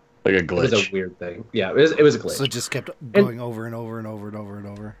glitch. It was a weird thing. Yeah, it was a glitch. So it just kept going over and over and over and over and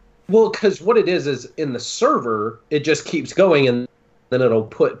over. Well, because what it is in the server, it just keeps going, and then it'll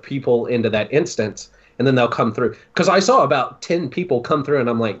put people into that instance, and then they'll come through. Because I saw about 10 people come through, and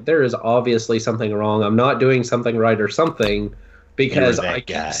I'm like, there is obviously something wrong. I'm not doing something right or something, because I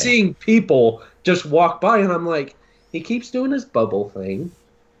keep seeing people just walk by, and I'm like, he keeps doing his bubble thing.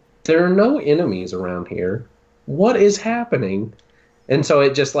 There are no enemies around here. What is happening? And so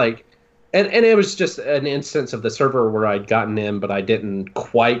it just like, and it was just an instance of the server where I'd gotten in, but I didn't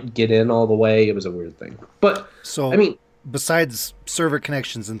quite get in all the way. It was a weird thing. But, so, I mean, besides server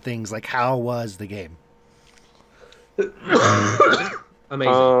connections and things, like, how was the game?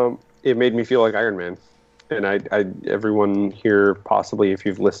 Amazing. It made me feel like Iron Man. And I everyone here, possibly, if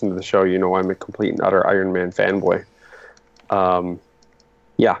you've listened to the show, you know I'm a complete and utter Iron Man fanboy.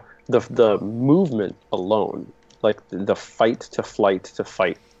 Yeah, the movement alone, like the fight to flight to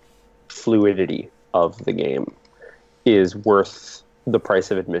fight fluidity of the game is worth the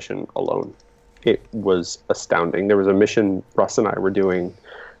price of admission alone. It was astounding. There was a mission Russ and I were doing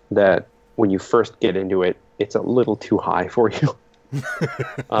that when you first get into it, it's a little too high for you.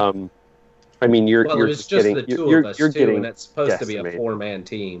 I mean, you're just getting the two you're, of us you're too, getting and it's supposed decimated. to be a 4-man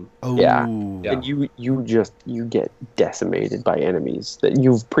team. Oh, yeah. And you get decimated by enemies that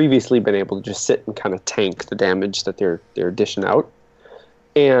you've previously been able to just sit and kind of tank the damage that they're dishing out.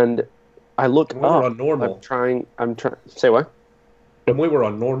 And I look we were on normal. I'm trying. Say what? And we were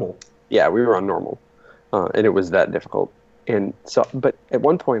on normal. Yeah, we were on normal, and it was that difficult. And so, but at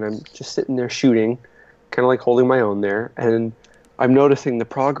one point, I'm just sitting there shooting, kind of like holding my own there, and I'm noticing the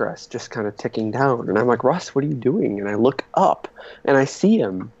progress just kind of ticking down. And I'm like, Russ, what are you doing? And I look up, and I see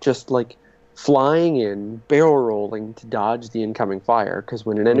him just like flying in, barrel rolling to dodge the incoming fire. Because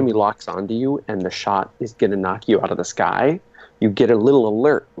when an enemy locks onto you and the shot is going to knock you out of the sky, you get a little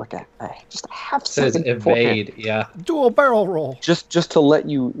alert, like just a half second. Says evade, yeah. Do a barrel roll. Just to let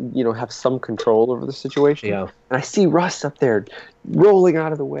you have some control over the situation. Yeah. And I see Russ up there rolling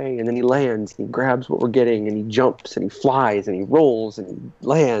out of the way, and then he lands, and he grabs what we're getting, and he jumps, and he flies, and he rolls, and he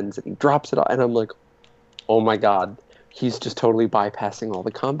lands, and he drops it all. And I'm like, oh my God, he's just totally bypassing all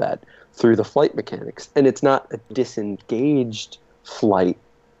the combat through the flight mechanics. And it's not a disengaged flight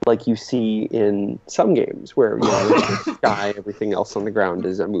like you see in some games where the sky, everything else on the ground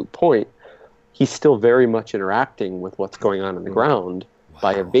is a moot point. He's still very much interacting with what's going on in the ground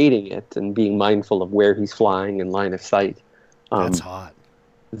by evading it and being mindful of where he's flying in line of sight. That's hot.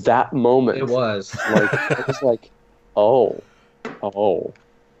 That moment, It was. it was like, oh.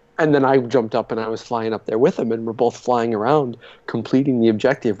 And then I jumped up and I was flying up there with him, and we're both flying around, completing the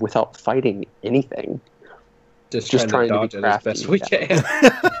objective without fighting anything. Just trying to dodge be it as crafty, best we can.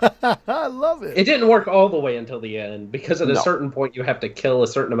 I love it. It didn't work all the way until the end, because at a No. certain point you have to kill a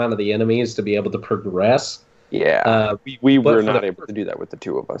certain amount of the enemies to be able to progress. Yeah, we but were for not the- able to do that with the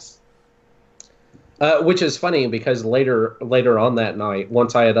two of us. Which is funny because later on that night,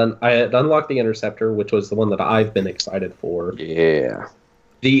 once I had unlocked the Interceptor, which was the one that I've been excited for. Yeah.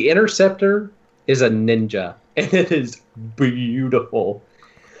 The Interceptor is a ninja, and it is beautiful.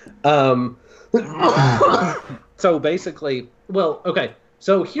 So basically, well, okay.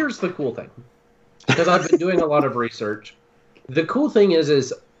 So here's the cool thing, because I've been doing a lot of research. The cool thing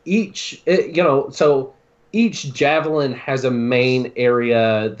is each javelin has a main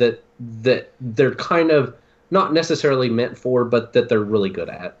area that they're kind of not necessarily meant for, but that they're really good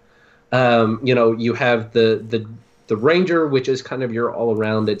at. You have the the Ranger, which is kind of your all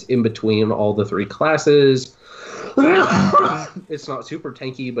around. It's in between all the three classes. It's not super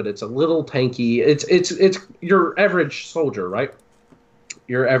tanky, but it's a little tanky. It's your average soldier, right?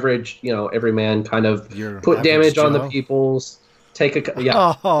 Your average, every man kind of put damage on the peoples. Take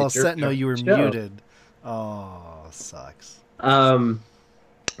a Sentinel, you were muted. Oh, sucks. And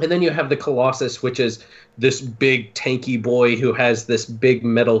then you have the Colossus, which is this big tanky boy who has this big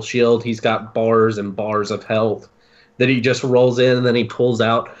metal shield. He's got bars and bars of health that he just rolls in, and then he pulls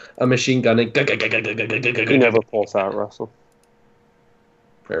out a machine gun and he never pulls out, Russell.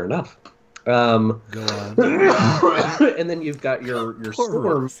 Fair enough. Go on. And then you've got your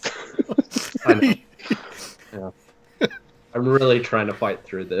Storm. I know. Yeah. I'm really trying to fight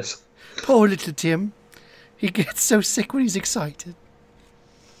through this. Poor little Tim. He gets so sick when he's excited.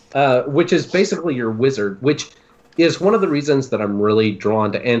 Which is basically your wizard, which is one of the reasons that I'm really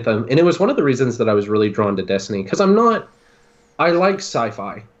drawn to Anthem. And it was one of the reasons that I was really drawn to Destiny. Because I like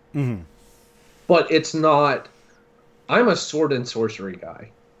sci-fi. Mm-hmm. But it's not... I'm a sword and sorcery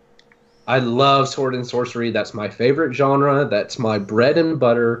guy. I love sword and sorcery. That's my favorite genre. That's my bread and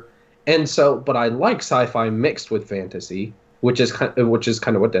butter. And so, but I like sci-fi mixed with fantasy, which is kind of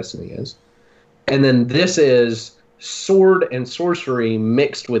what Destiny is. And then this is sword and sorcery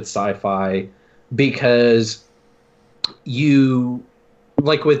mixed with sci-fi, because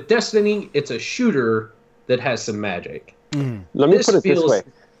like with Destiny, it's a shooter that has some magic. Mm. Let me put it this way.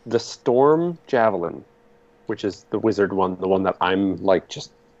 The Storm Javelin, which is the wizard one, the one that I'm like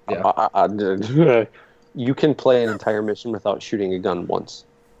just... Yeah. You can play an entire mission without shooting a gun once.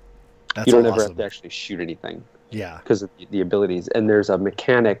 That's you don't awesome. ever have to actually shoot anything. Yeah. Because of the abilities. And there's a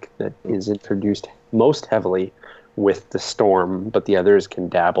mechanic that is introduced most heavily with the Storm, but the others can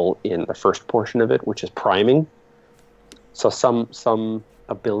dabble in the first portion of it, which is priming. So some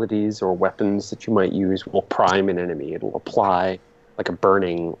abilities or weapons that you might use will prime an enemy. It'll apply like a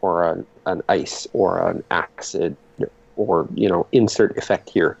burning or an ice or an acid or, insert effect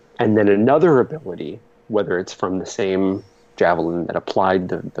here. And then another ability, whether it's from the same javelin that applied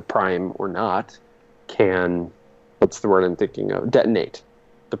the prime or not, can, what's the word I'm thinking of? Detonate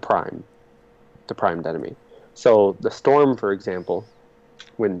the primed enemy. So the Storm, for example,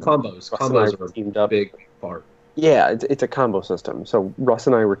 when combos are teamed up, big part. Yeah, it's a combo system. So Russ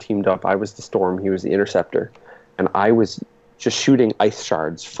and I were teamed up. I was the Storm, he was the Interceptor, and I was just shooting ice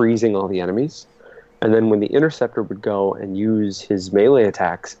shards, freezing all the enemies. And then when the Interceptor would go and use his melee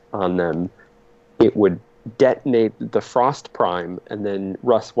attacks on them, it would detonate the Frost Prime. And then,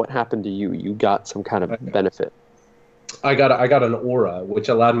 Russ, what happened to you? You got some kind of benefit. I got an aura, which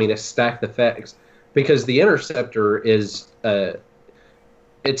allowed me to stack the effects. Because the Interceptor is...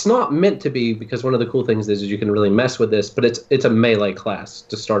 it's not meant to be, because one of the cool things is you can really mess with this, but it's a melee class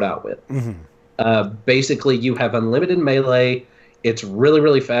to start out with. Mm-hmm. Basically, you have unlimited melee. It's really,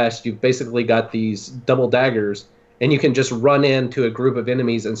 really fast. You've basically got these double daggers, and you can just run into a group of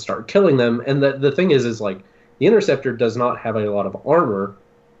enemies and start killing them. And the thing is like, the Interceptor does not have a lot of armor,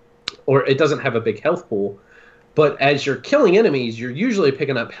 or it doesn't have a big health pool. But as you're killing enemies, you're usually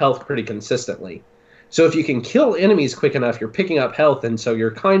picking up health pretty consistently. So if you can kill enemies quick enough, you're picking up health, and so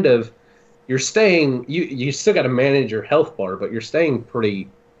you're staying, you still got to manage your health bar, but you're staying pretty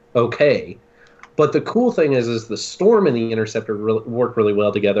okay. But the cool thing is the Storm and the Interceptor work really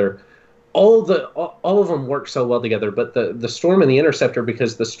well together. All of them work so well together, but the Storm and the Interceptor,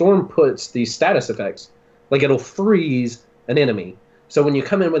 because the Storm puts these status effects, like it'll freeze an enemy. So when you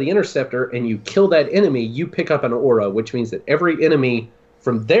come in with the Interceptor and you kill that enemy, you pick up an aura, which means that every enemy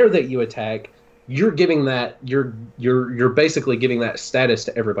from there that you attack, you're giving that you're basically giving that status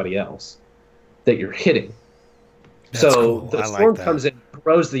to everybody else that you're hitting. That's so cool. the I Storm like that. comes in,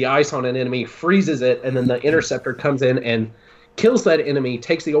 throws the ice on an enemy, freezes it, and then the Interceptor comes in and kills that enemy,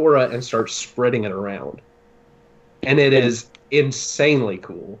 takes the aura, and starts spreading it around. And it is insanely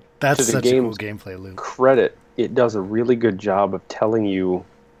cool. That's To the such a cool game's gameplay loop. Credit, it does a really good job of telling you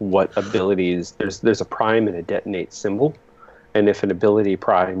what abilities. There's a prime and a detonate symbol, and if an ability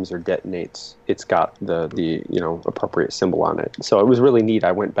primes or detonates, it's got the appropriate symbol on it. So it was really neat.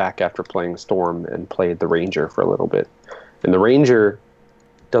 I went back after playing Storm and played the Ranger for a little bit, and the Ranger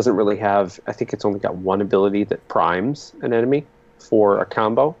doesn't really have. I think it's only got one ability that primes an enemy for a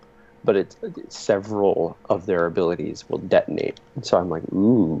combo, but it's several of their abilities will detonate. And so I'm like,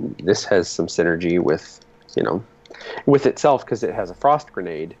 ooh, this has some synergy with itself, because it has a frost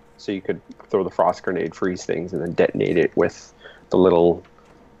grenade. So you could throw the frost grenade, freeze things, and then detonate it with the little.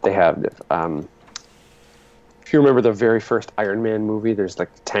 They have. If you remember the very first Iron Man movie, there's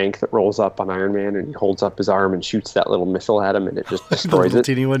like the tank that rolls up on Iron Man, and he holds up his arm and shoots that little missile at him, and it just destroys the it.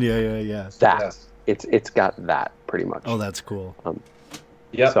 teeny one, yeah. That it's got that pretty much. Oh, that's cool.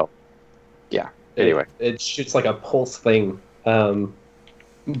 Yeah. So, yeah. Anyway, it shoots like a pulse thing.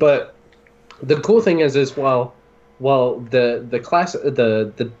 But the cool thing is while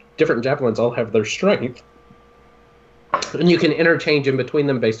the different javelins all have their strength, and you can interchange in between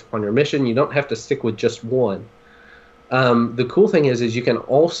them based upon your mission. You don't have to stick with just one. The cool thing is you can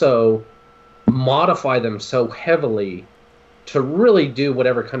also modify them so heavily to really do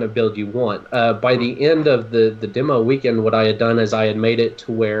whatever kind of build you want. By the end of the demo weekend, what I had done is I had made it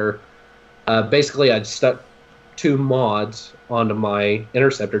to where basically I'd stuck 2 mods onto my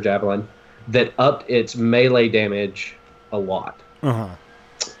interceptor javelin that upped its melee damage a lot.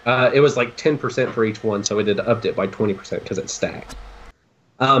 It was like 10% for each one, so it had upped it by 20% because it stacked.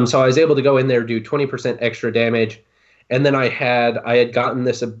 So I was able to go in there, do 20% extra damage, and then I had gotten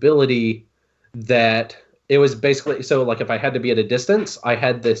this ability that it was basically, so like if I had to be at a distance, I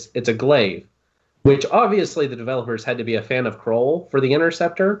had this, it's a glaive, which obviously the developers had to be a fan of Kroll for the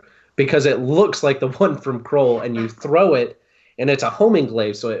interceptor, because it looks like the one from Kroll, and you throw it, and it's a homing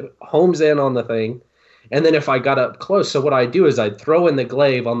glaive, so it homes in on the thing. And then if I got up close, so what I'd do is I'd throw in the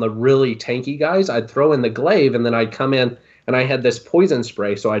glaive on the really tanky guys. I'd throw in the glaive, and then I'd come in, and I had this poison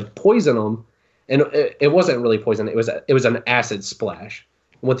spray, so I'd poison them. And it wasn't really poison. It was an acid splash.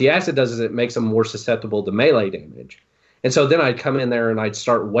 And what the acid does is it makes them more susceptible to melee damage. And so then I'd come in there, and I'd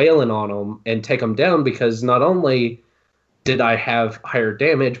start wailing on them and take them down, because not only did I have higher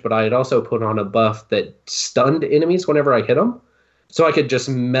damage, but I had also put on a buff that stunned enemies whenever I hit them. So I could just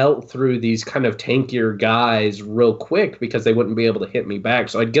melt through these kind of tankier guys real quick because they wouldn't be able to hit me back.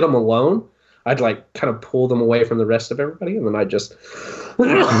 So I'd get them alone. I'd like kind of pull them away from the rest of everybody, and then I'd just...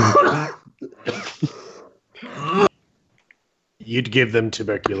 You'd give them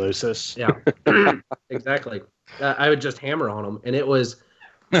tuberculosis. Yeah, exactly. I would just hammer on them, and it was...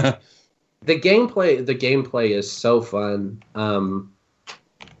 The gameplay is so fun.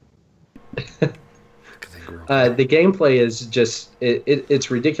 The gameplay is just it's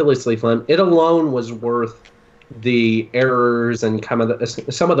ridiculously fun. It alone was worth the errors and kind of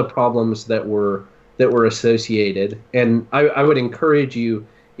some of the problems that were associated. And I would encourage you,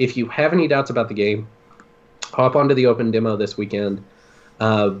 if you have any doubts about the game, hop onto the open demo this weekend,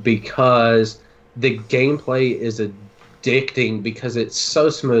 because the gameplay is addicting, because it's so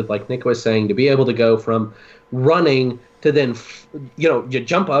smooth. Like Nick was saying, to be able to go from running to then, you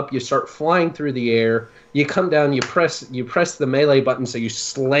jump up, you start flying through the air, you come down, you press the melee button, so you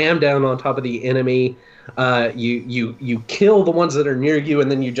slam down on top of the enemy, you kill the ones that are near you,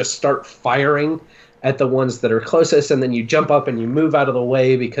 and then you just start firing at the ones that are closest, and then you jump up and you move out of the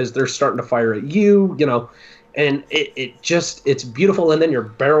way because they're starting to fire at you, and it's beautiful. And then you're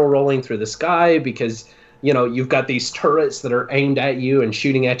barrel rolling through the sky because you've got these turrets that are aimed at you and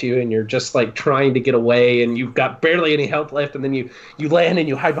shooting at you, and you're just like trying to get away, and you've got barely any health left, and then you land and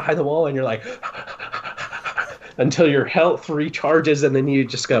you hide behind the wall, and you're like until your health recharges, and then you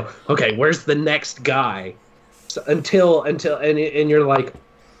just go, okay, where's the next guy? So until you're like,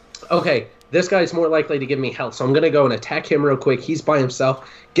 okay, this guy's more likely to give me health, so I'm gonna go and attack him real quick. He's by himself,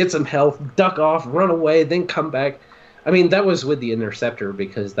 get some health, duck off, run away, then come back. I mean, that was with the Interceptor,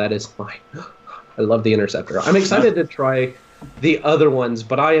 because that is I love the Interceptor. I'm excited to try the other ones,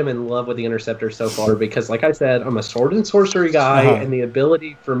 but I am in love with the Interceptor so far because, like I said, I'm a sword and sorcery guy, and the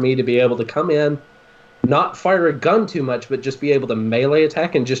ability for me to be able to come in, not fire a gun too much, but just be able to melee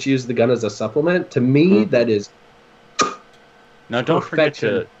attack and just use the gun as a supplement, to me, that is Now, don't forget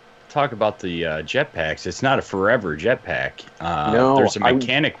to talk about the jetpacks. It's not a forever jetpack. No, there's a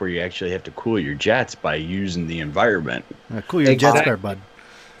mechanic where you actually have to cool your jets by using the environment. Cool your jets there, bud.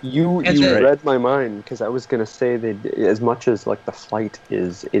 You read my mind, because I was going to say that as much as like the flight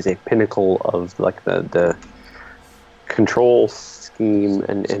is a pinnacle of like the control scheme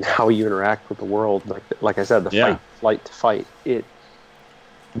and how you interact with the world, like I said, the flight to fight,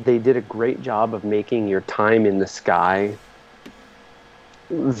 they did a great job of making your time in the sky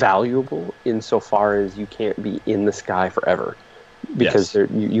valuable insofar as you can't be in the sky forever because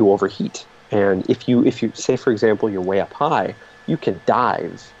you overheat. And if you say, for example, you're way up high, you can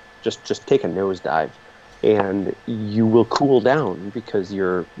dive, just take a nosedive, and you will cool down because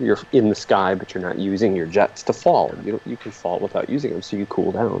you're in the sky, but you're not using your jets to fall. You can fall without using them, so you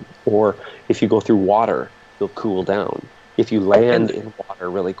cool down. Or if you go through water, you'll cool down. If you land in water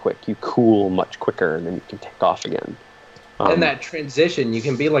really quick, you cool much quicker, and then you can take off again. And that transition, you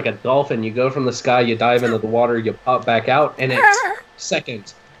can be like a dolphin. You go from the sky, you dive into the water, you pop back out, and it's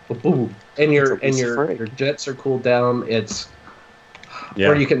seconds. Boom. And your jets are cooled down. It's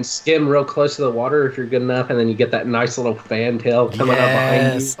where you can skim real close to the water if you're good enough, and then you get that nice little fan tail coming up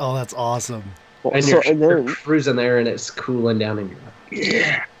behind you. Oh, that's awesome. Well, and so, you're cruising there, and it's cooling down, and you're like,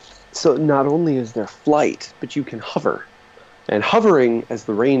 yeah. So not only is there flight, but you can hover. And hovering as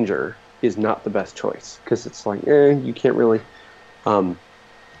the ranger is not the best choice, because it's like, you can't really... hovering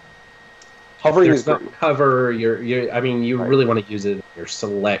There's is not great. hover. You Right. really want to use it in your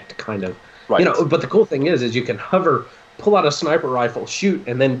select kind of, Right. But the cool thing is you can hover, pull out a sniper rifle, shoot,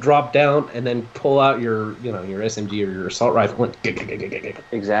 and then drop down, and then pull out your SMG or your assault rifle. And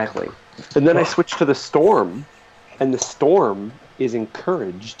Exactly. And then I switched to the storm, and the storm is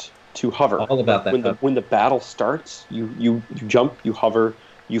encouraged to hover. All about that. When the battle starts, you jump, you hover,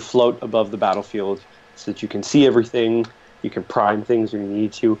 you float above the battlefield so that you can see everything. You can prime things when you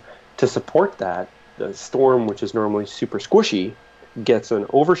need to. To support that, the storm, which is normally super squishy, gets an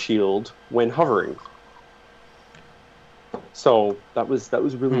overshield when hovering. So that was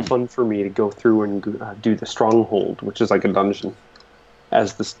really fun for me to go through and do the stronghold, which is like a dungeon,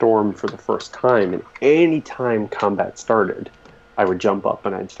 as the storm for the first time. And any time combat started, I would jump up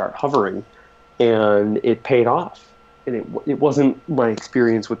and I'd start hovering, and it paid off. And it wasn't my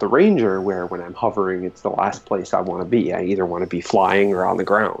experience with the ranger, where when I'm hovering, it's the last place I want to be. I either want to be flying or on the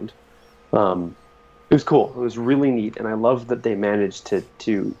ground. It was cool. It was really neat, and I love that they managed to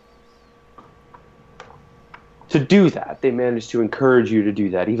do that. They managed to encourage you to do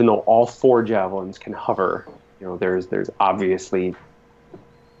that, even though all 4 javelins can hover. There's obviously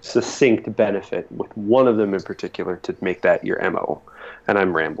succinct benefit with one of them in particular to make that your MO. And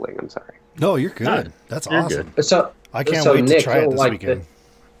I'm rambling. I'm sorry. No, you're good. No, That's you're awesome. good. So I can't so wait Nick, to try it you'll this like weekend.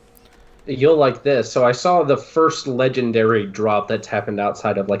 You'll like this. So I saw the first legendary drop that's happened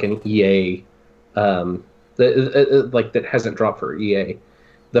outside of like an EA, that hasn't dropped for EA.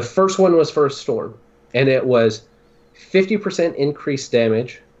 The first one was for a storm, and it was 50% increased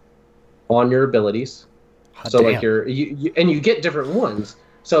damage on your abilities. Hot So damn. like you get different ones.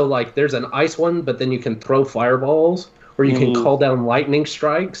 So like there's an ice one, but then you can throw fireballs, or you can call down lightning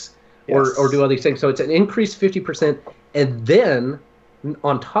strikes, Yes. or do all these things. So it's an increased 50%, and then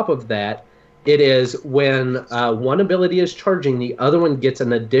on top of that, it is when one ability is charging, the other one gets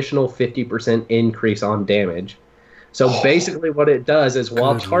an additional 50% increase on damage. So basically, what it does is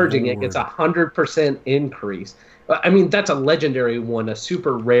while Good charging, it Lord. gets 100% increase. I mean, that's a legendary one, a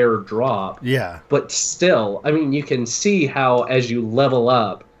super rare drop. Yeah. But still, I mean, you can see how as you level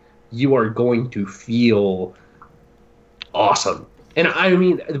up, you are going to feel awesome. And I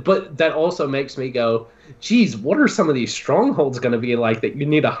mean, but that also makes me go, geez, what are some of these strongholds going to be like that you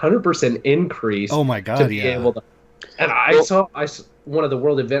need 100% increase Oh my God, to be yeah. able to? And I saw one of the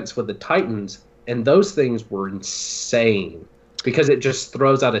world events with the Titans, and those things were insane because it just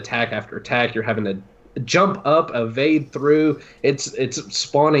throws out attack after attack. You're having to jump up, evade through. It's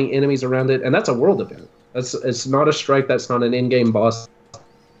spawning enemies around it, and that's a world event. It's not a strike. That's not an in-game boss.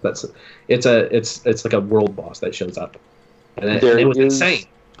 It's like a world boss that shows up, and it was insane.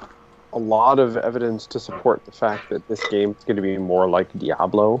 A lot of evidence to support the fact that this game is going to be more like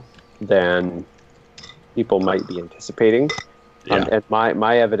Diablo than people might be anticipating. Yeah. And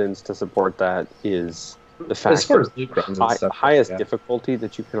my evidence to support that is the fact As far as that loot runs the and stuff, highest yeah. difficulty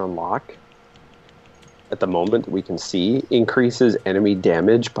that you can unlock at the moment that we can see increases enemy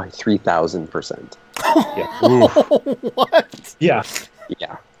damage by 3,000%. What? Yeah.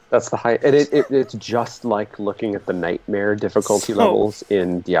 Yeah, that's the high, and it's just like looking at the nightmare difficulty So- levels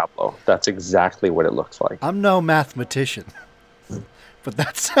in Diablo. That's exactly what it looks like. I'm no mathematician, but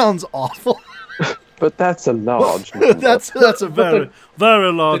that sounds awful. But that's a large number. that's a very,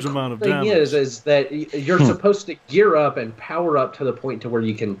 very large amount of The thing damage. is that you're supposed to gear up and power up to the point to where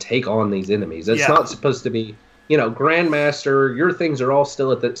you can take on these enemies. It's Yeah. not supposed to be, Grandmaster. Your things are all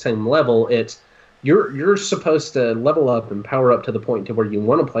still at the same level. It's you're supposed to level up and power up to the point to where you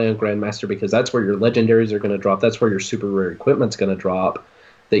want to play on Grandmaster because that's where your legendaries are going to drop. That's where your super rare equipment's going to drop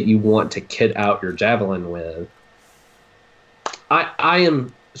that you want to kit out your javelin with. I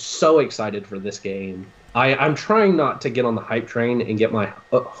am so excited for this game. I'm trying not to get on the hype train and get my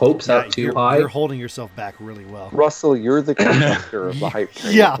hopes Yeah, up too you're, high. You're holding yourself back really well. Russell, you're the conductor of the hype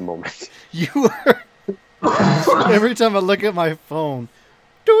train Yeah. at the moment. You are. Every time I look at my phone,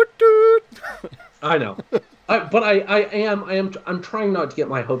 doot doot. I know, but I'm trying not to get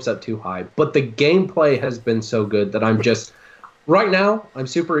my hopes up too high. But the gameplay has been so good that I'm just right now. I'm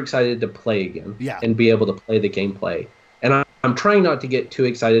super excited to play again, Yeah. and be able to play the gameplay. And I'm trying not to get too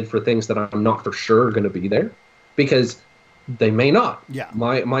excited for things that I'm not for sure are going to be there, because they may not. Yeah.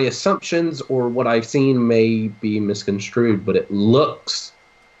 My assumptions or what I've seen may be misconstrued, but it looks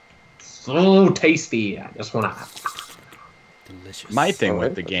so tasty. I just want to. Delicious. My thing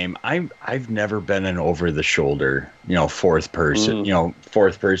with the game, I've never been an over the shoulder, fourth person,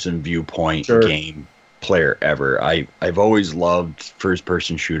 fourth person viewpoint game player ever. I've always loved first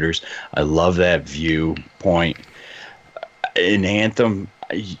person shooters. I love that viewpoint. In Anthem,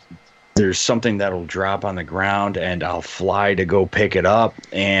 there's something that'll drop on the ground and I'll fly to go pick it up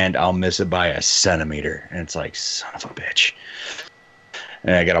and I'll miss it by a centimeter. And it's like, son of a bitch.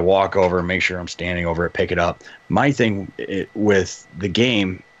 And I got to walk over and make sure I'm standing over it, pick it up. My thing with the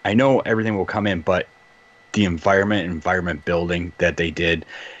game, I know everything will come in, but the environment building that they did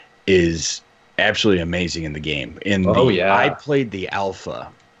is absolutely amazing in the game. I played the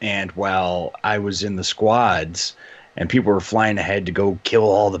alpha, and while I was in the squads and people were flying ahead to go kill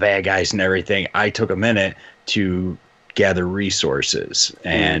all the bad guys and everything, I took a minute to gather resources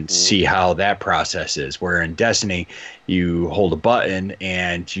and see how that process is. Where in Destiny, you hold a button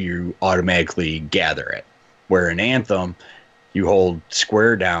and you automatically gather it. Where in Anthem, you hold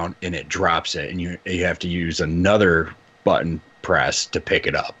square down and it drops it, and you have to use another button press to pick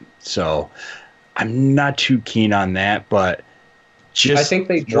it up. So I'm not too keen on that, but I think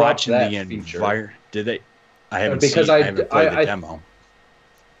they dropped that feature. Did they? I haven't played the demo.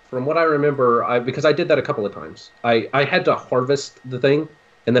 From what I remember, because I did that a couple of times. I had to harvest the thing,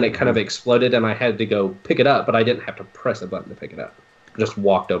 and then it kind of exploded, and I had to go pick it up, but I didn't have to press a button to pick it up. Just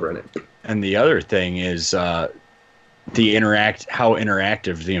walked over in it. And the other thing is how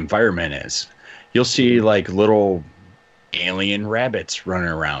interactive the environment is. You'll see like little alien rabbits running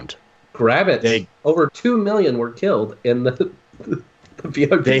around. Rabbits. Over 2 million were killed in the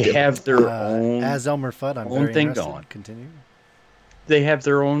VOD. They have their own as Elmer Fudd. I'm own very thing interested. going. Continue. They have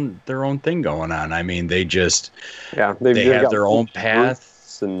their own thing going on. I mean, they just they have their own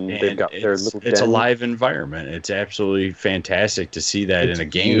paths, and they've got their little. It's a live environment. It's absolutely fantastic to see that in a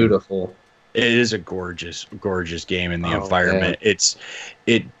game. Beautiful. It is a gorgeous game in the environment.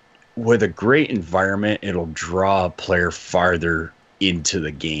 Man. With a great environment, it'll draw a player farther into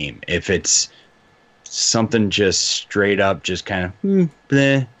the game. If it's something just straight up, just kind of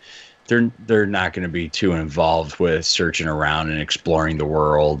bleh, they're not going to be too involved with searching around and exploring the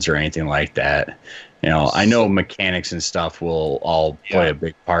worlds or anything like that. I know mechanics and stuff will all play a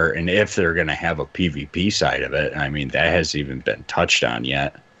big part, and if they're going to have a PvP side of it, I mean, that hasn't even been touched on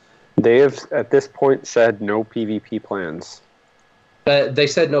yet. They have, at this point, said no PvP plans. They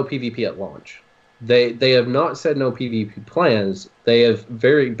said no PvP at launch. They have not said no PvP plans. They have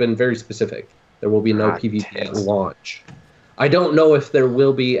been very specific. There will be no PvP at launch. I don't know if there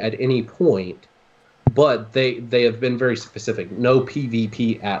will be at any point, but they have been very specific. No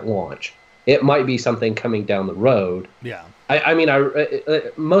PvP at launch. It might be something coming down the road. Yeah. I mean,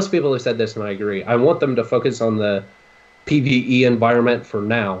 most people have said this, and I agree. I want them to focus on the PvE environment for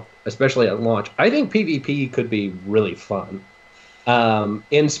now, especially at launch. I think PvP could be really fun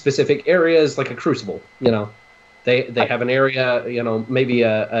in specific areas, like a Crucible. They have an area, maybe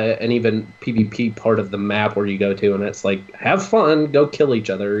an even PvP part of the map where you go to, and it's like, have fun, go kill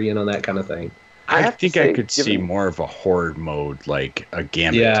each other, that kind of thing. I think I could see more of a horde mode, like a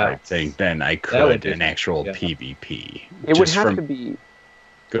Gambit type thing, than I could an actual PvP. It would have to be...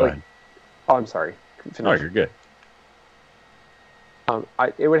 Go ahead. Oh, I'm sorry. Finish. Oh, you're good.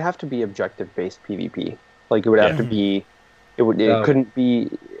 It would have to be objective-based PvP. Like, it would have to be... It couldn't be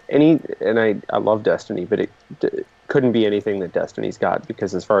any... And I love Destiny, but it couldn't be anything that Destiny's got,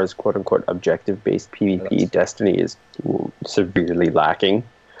 because as far as quote-unquote objective-based PvP, Destiny is severely lacking.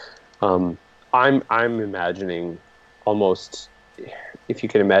 I'm imagining almost, if you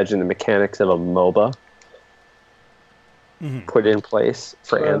can imagine the mechanics of a MOBA put in place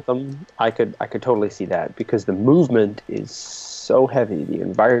for Anthem, I could totally see that, because the movement is so heavy, the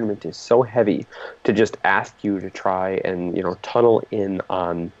environment is so heavy, to just ask you to try and tunnel in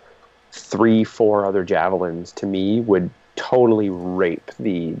on 3-4 other javelins, to me would totally rape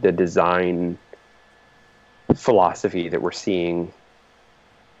the design philosophy that we're seeing.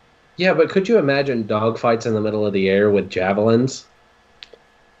 Yeah, but could you imagine dogfights in the middle of the air with javelins?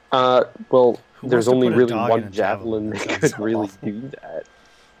 Well, there's only really one javelin that could really do that.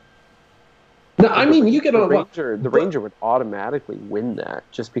 No, I mean, you get the Ranger would automatically win that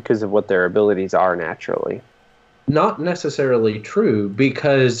just because of what their abilities are naturally. Not necessarily true,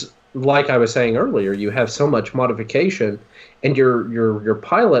 because, like I was saying earlier, you have so much modification, and your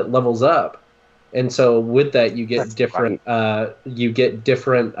pilot levels up. And so with that, you get different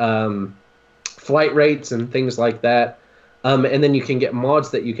flight rates and things like that. And then you can get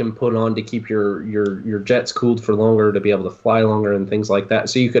mods that you can put on to keep your jets cooled for longer, to be able to fly longer and things like that.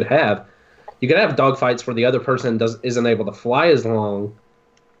 So you could have dogfights where the other person isn't able to fly as long,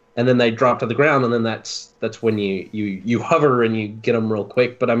 and then they drop to the ground, and then that's when you hover and you get them real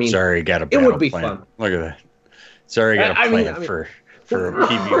quick. But I mean, Sorry, got a it would battle be plan. fun. Look at that. Sorry, got a I mean- plan for a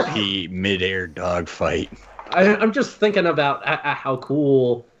PvP mid-air dogfight. I'm just thinking about how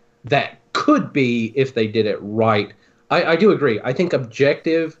cool that could be if they did it right. I do agree. I think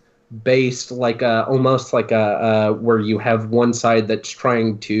objective based, like almost like a where you have one side that's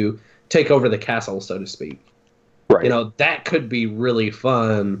trying to take over the castle, so to speak. Right. You know, that could be really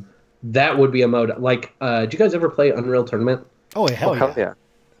fun. That would be a mode like. Do you guys ever play Unreal Tournament? Oh, hell yeah. yeah.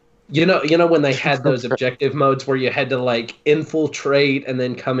 You know when they had those objective modes where you had to like infiltrate and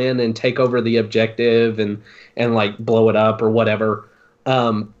then come in and take over the objective and like blow it up or whatever.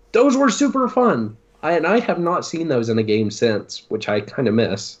 Those were super fun. I have not seen those in a game since, which I kind of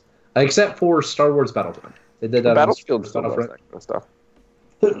miss, except for Star Wars Battlefront. They did that on Battlefield Star still Wars does that kind of stuff.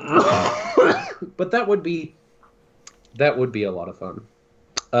 But that would be a lot of fun.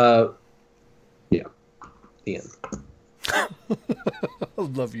 Yeah. The end. I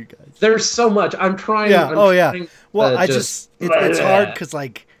love you guys. There's so much. I'm trying. Yeah. I'm trying, Well, just it's hard because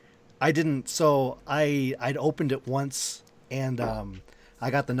like I didn't. So I'd opened it once and I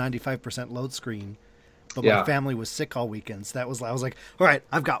got the 95% load screen, but my family was sick all weekend. So I was like, all right,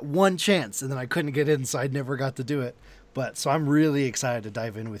 I've got one chance, and then I couldn't get in, so I never got to do it. But so I'm really excited to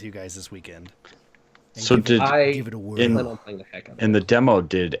dive in with you guys this weekend. And So give it a whirl. In the demo,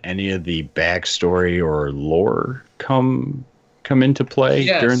 did any of the backstory or lore come into play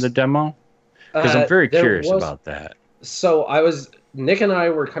Yes. during the demo? Because I'm very there curious was- about that. So Nick and I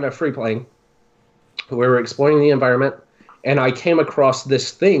were kind of free playing. We were exploring the environment, and I came across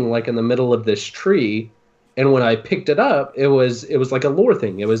this thing like in the middle of this tree. And when I picked it up, it was like a lore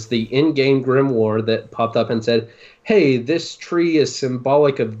thing. It was the in-game grimoire that popped up and said, "Hey, this tree is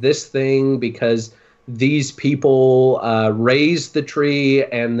symbolic of this thing because these people raised the tree,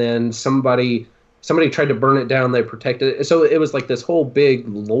 and then somebody tried to burn it down. They protected it." So it was like this whole big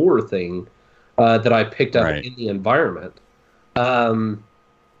lore thing that I picked up Right. in the environment.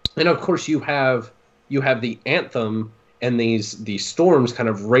 And of course, you have the anthem and these storms kind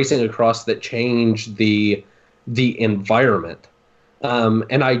of racing across that change the environment.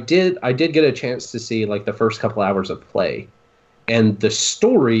 And I did get a chance to see like the first couple hours of play, and the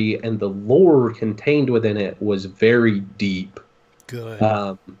story and the lore contained within it was very deep. Good.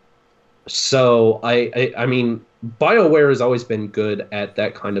 So I mean, BioWare has always been good at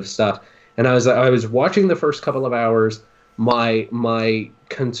that kind of stuff. And I was watching the first couple of hours. My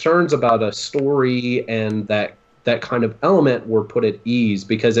concerns about a story and that kind of element were put at ease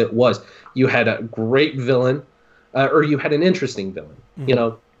because you had a great villain, or you had an interesting villain. Mm-hmm. You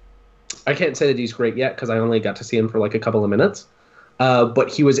know, I can't say that he's great yet because I only got to see him for like a couple of minutes. But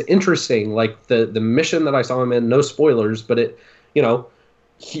he was interesting. Like the mission that I saw him in, no spoilers, but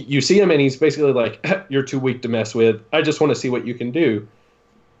you see him and he's basically like, "You're too weak to mess with. I just want to see what you can do."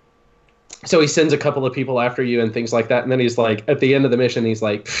 So he sends a couple of people after you and things like that. And then he's like, at the end of the mission, he's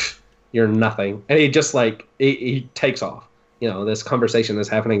like, "You're nothing." And he just like, he takes off. This conversation is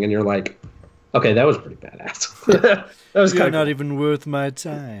happening and you're like, okay, that was pretty badass. That was You're kind not even worth my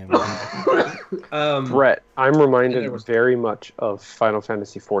time. Brett, I'm reminded there was- very much of Final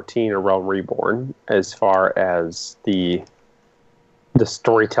Fantasy XIV: A Realm Reborn as far as the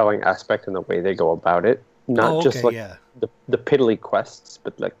storytelling aspect and the way they go about it. Not just like yeah. the piddly quests,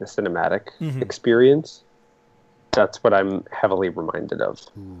 but like the cinematic Mhm. experience. That's what I'm heavily reminded of.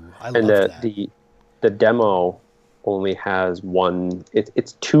 Ooh, I And love that. the demo only has one.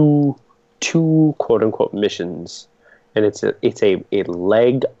 It's two quote unquote missions, and it's a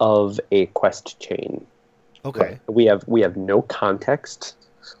leg of a quest chain. Okay. We have no context.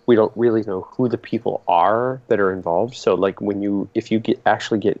 We don't really know who the people are that are involved. So like if you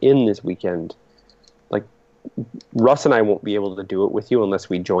actually get in this weekend, like Russ and I won't be able to do it with you unless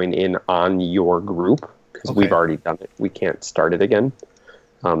we join in on your group because we've Okay. already done it. We can't start it again.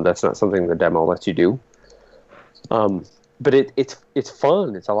 That's not something the demo lets you do. But it's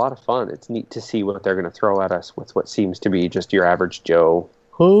fun. It's a lot of fun. It's neat to see what they're going to throw at us with what seems to be just your average Joe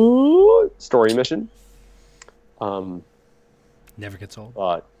story mission. Never gets old.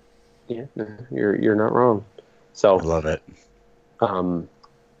 But yeah, no, you're not wrong. So I love it.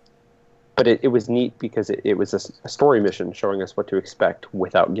 but it was neat because it was a story mission showing us what to expect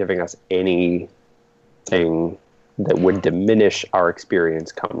without giving us anything that would diminish our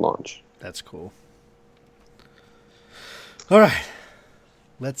experience come launch. That's cool. All right.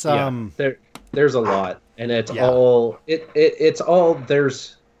 Let's there's a lot, and it's Yeah. all it's all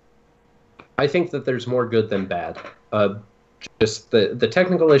there's. I think that there's more good than bad. Just the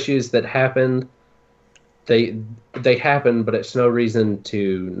technical issues that happened, they happen, but it's no reason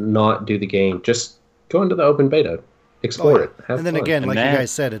to not do the game. Just go into the open beta, explore it, have and then fun. again, And like that- you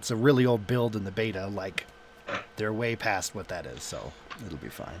guys said, it's a really old build in the beta. Like they're way past what that is, so it'll be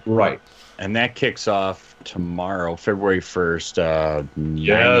fine. Right. And that kicks off tomorrow, February 1st, 9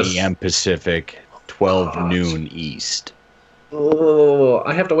 Yes. a.m. Pacific, 12 noon East. Oh,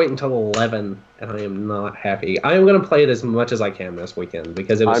 I have to wait until 11, and I am not happy. I am going to play it as much as I can this weekend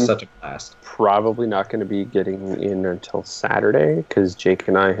because it was I'm- such a blast. Probably not going to be getting in until Saturday because Jake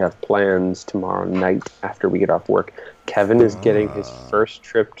and I have plans tomorrow night after we get off work. Kevin is getting his first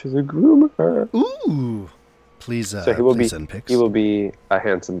trip to the groomer. Ooh, please, So he will please be send pics. he will be a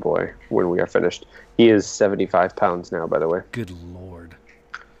handsome boy when we are finished. He is 75 pounds now, by the way. Good lord.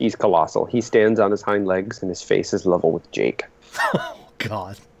 He's colossal. He stands on his hind legs and his face is level with Jake.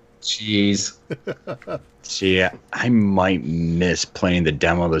 God. Jeez. See, I might miss playing the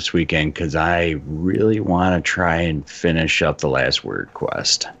demo this weekend because I really want to try and finish up the Last Word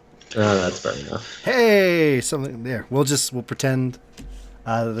quest. Oh, that's fair enough. Hey, something there. We'll pretend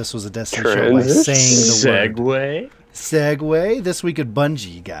that this was a Destiny show by saying the word. Segway. Segue. This week at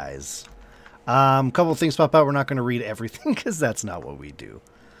Bungie, guys. Couple of things pop out. We're not going to read everything because that's not what we do.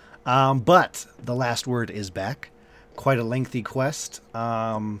 But The Last Word is back. Quite a lengthy quest.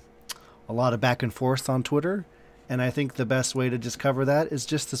 A lot of back and forth on Twitter. And I think the best way to just cover that is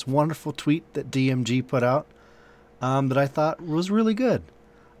just this wonderful tweet that DMG put out that I thought was really good.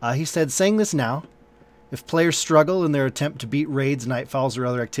 He said, saying this now, if players struggle in their attempt to beat raids, nightfalls, or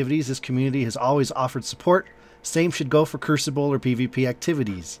other activities, this community has always offered support. Same should go for Crucible or PvP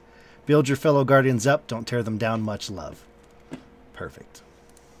activities. Build your fellow Guardians up, don't tear them down. Much love. Perfect.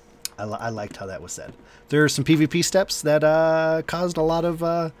 I liked how that was said. There are some PvP steps that caused a lot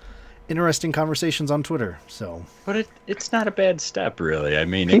of interesting conversations on Twitter. So, But it's not a bad step, really. I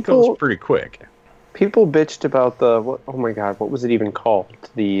mean, it People- goes pretty quick. People bitched about oh my god, what was it even called?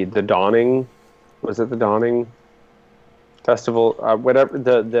 The Dawning, was it the Dawning Festival? Whatever,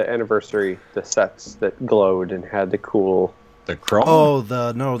 the anniversary, the sets that glowed and had the cool. The Chrome.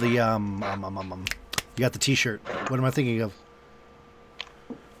 you got the T-shirt. What am I thinking of?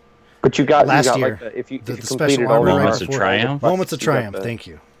 But you got Last like year, if you the completed special all armor the right Moments of before. Triumph? Moments of You got Triumph. the- Thank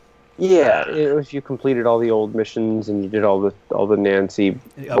you. Yeah, if you completed all the old missions and you did all the Nancy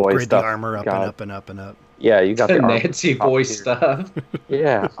boy Upgrade stuff. the armor up got- and up and up and up. Yeah, you got the armor Nancy top boy tier. stuff.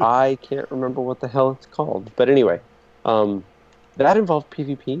 Yeah, I can't remember what the hell it's called. But anyway, that involved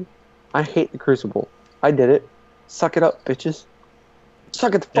PvP. I hate the Crucible. I did it. Suck it up, bitches.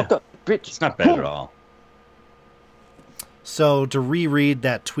 Suck it the fuck up, bitch. It's not bad at all. So to reread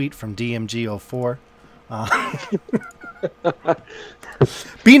that tweet from DMG04,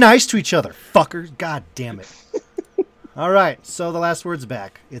 be nice to each other, fuckers. God damn it. All right, so The Last Word's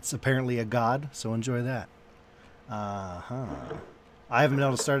back. It's apparently a god, so enjoy that. I haven't been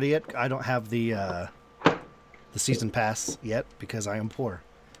able to start it yet. I don't have the season pass yet because I am poor,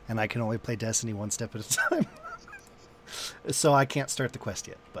 and I can only play Destiny one step at a time. So I can't start the quest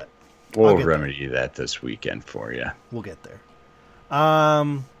yet, but I'll We'll get there. remedy that this weekend for you. We'll get there.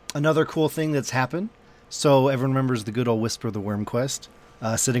 Another cool thing that's happened. So everyone remembers the good old Whisper of the Worm quest.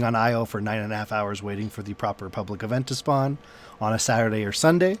 Sitting on IO for 9.5 hours waiting for the proper public event to spawn on a Saturday or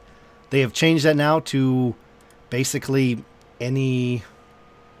Sunday. They have changed that now to basically any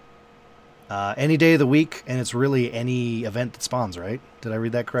day of the week, and it's really any event that spawns, right? Did I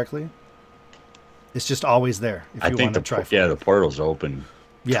read that correctly? It's just always there if I you think want to try. the portal's open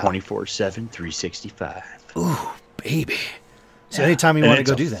Yeah. 24/7, 365. Ooh, baby. So anytime you And want to it's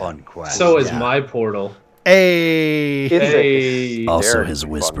go a do that. fun quest. So is Yeah. my portal. Hey. Hey. Also Very his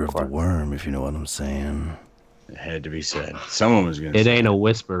fun Whisper of the quest. Worm, if you know what I'm saying. It had to be said. Someone was going to It say ain't a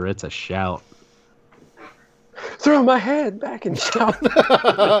whisper, it's a shout. Throw my head back and shout.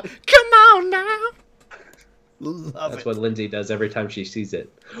 Come on now. Love That's it. what Lindsay does every time she sees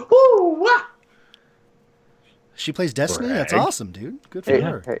it. Woo! Wah! She plays Destiny? That's Brag. awesome, dude. Good for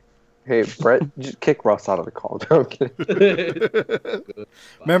her. Hey, Brett, just kick Russ out of the call. No, I'm kidding.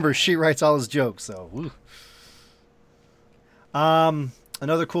 Remember, she writes all his jokes, so. Woo.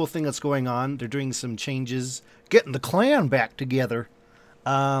 Another cool thing that's going on, they're doing some changes, getting the clan back together.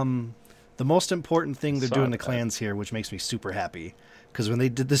 The most important thing they're Saw doing the that. clans here, which makes me super happy, because when they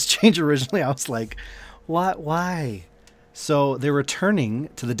did this change originally, I was like, what? Why? So they're returning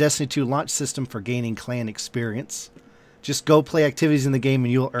to the Destiny 2 launch system for gaining clan experience. Just go play activities in the game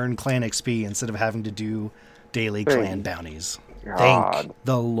and you'll earn clan XP instead of having to do daily clan bounties. God. Thank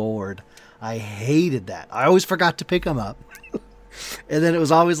the Lord. I hated that. I always forgot to pick them up. And then it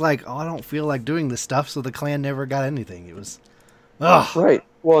was always like, oh, I don't feel like doing this stuff, so the clan never got anything. It was Ugh. Right.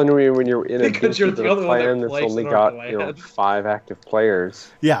 Well, and when you're in a Because you're the only one that clan that's plays only in got our clan. 5 active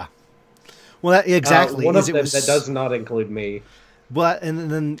players. Yeah. Well, that, exactly. One is of it them was, that does not include me. But and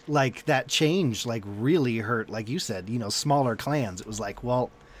then like that change like really hurt. Like you said, smaller clans. It was like, well,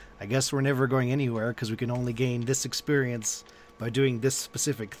 I guess we're never going anywhere because we can only gain this experience by doing this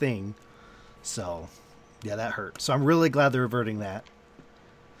specific thing. So, yeah, that hurt. So I'm really glad they're reverting that.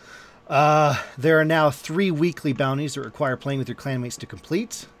 There are now 3 weekly bounties that require playing with your clanmates to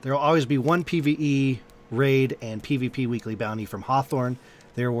complete. There will always be 1 PvE, raid, and PvP weekly bounty from Hawthorne.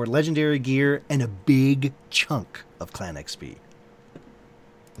 They reward legendary gear and a big chunk of clan XP.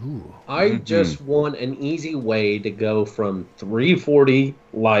 Ooh. I just want an easy way to go from 340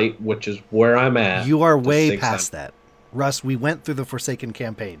 light, which is where I'm at. You are to way 600. past that. Russ, we went through the Forsaken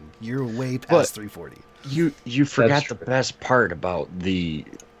campaign. You're way past But- 340. You forgot true. the best part about the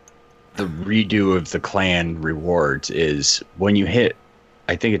redo of the clan rewards is when you hit,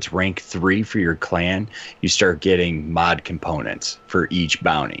 I think it's rank 3 for your clan, you start getting mod components for each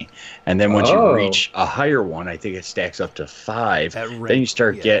bounty. And then once Oh. you reach a higher one, I think it stacks up to 5, At rank- then you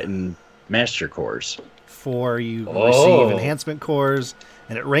start yeah. getting master cores. 4, you Oh. receive enhancement cores.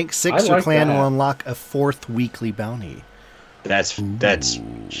 And at rank 6, I your like clan that. will unlock a 4th weekly bounty. That's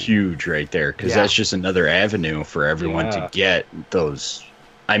huge right there, because Yeah. that's just another avenue for everyone Yeah. to get those.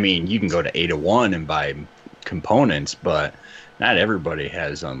 I mean, you can go to 801 and buy components, but not everybody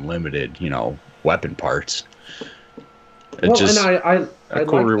has unlimited, weapon parts. It's Well, just and I a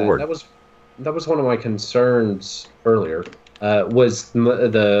cool like reward. That was one of my concerns earlier. Was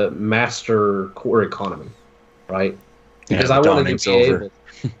the master core economy, right? Because Yeah, I the wanted dawning's to be over. able.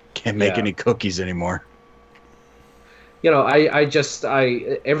 Can't make Yeah. any cookies anymore.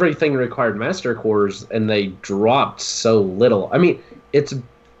 I everything required master cores, and they dropped so little. I mean,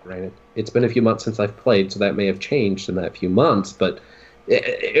 granted, it's been a few months since I've played, so that may have changed in that few months, but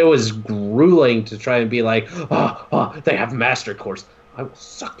it was grueling to try and be like, they have master cores. I will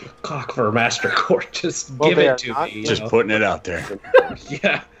suck your cock for a master core. Just Well, give they it are to not me. you Just know? putting it out there.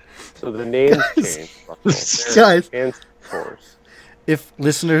 Yeah. So the names changed. Russell. Guys. And scores. If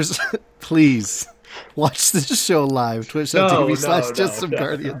listeners, please watch this show live,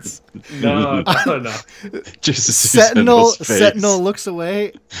 twitch.tv/justsomguardians. No. Just to see Sentinel's face. Sentinel looks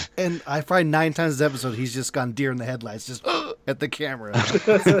away, and I probably 9 times this episode, he's just gone deer in the headlights, just at the camera.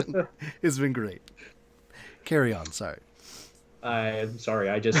 It's been great. Carry on, sorry. I'm sorry.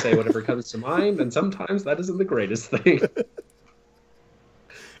 I just say whatever comes to mind, and sometimes that isn't the greatest thing.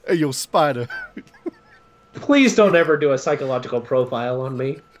 Hey, yo, Spider. Please don't ever do a psychological profile on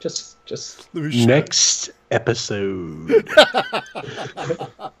me. Just Let me show Next episode.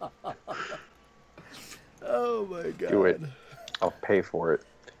 Oh my god. Do it. I'll pay for it.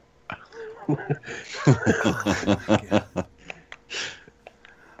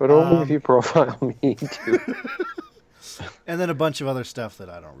 But only if you profile me too. And then a bunch of other stuff that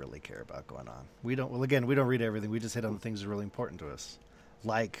I don't really care about going on. We don't read everything. We just hit on the things that are really important to us.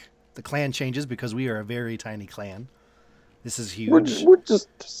 Like the clan changes because we are a very tiny clan. This is huge. We're just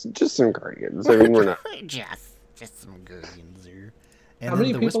some guardians. I mean, we're not. just some guardians here. how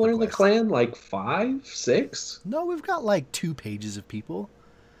many people are in the clan? Like 5, 6? No, we've got like 2 pages of people.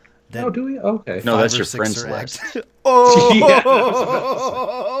 Oh, do we? Okay. No, 5 that's or your 6 friends are list. active. Oh,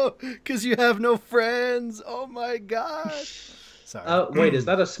 Yeah, because you have no friends. Oh my gosh. Sorry. Wait, is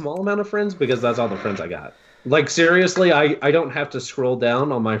that a small amount of friends? Because that's all the friends I got. Like, seriously, I don't have to scroll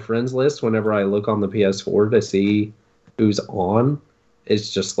down on my friends list whenever I look on the PS4 to see who's on.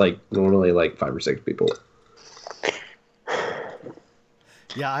 It's just, like, normally, like, 5 or 6 people.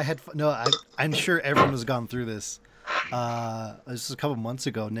 Yeah, I'm sure everyone has gone through this. This was a couple months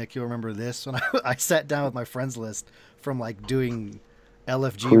ago, Nick. You'll remember this when I sat down with my friends list from like doing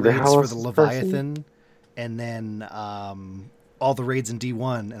LFG Who the raids hell for is the this Leviathan, and then all the raids in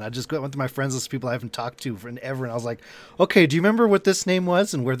D1. And I just went through my friends list of people I haven't talked to forever, and I was like, okay, do you remember what this name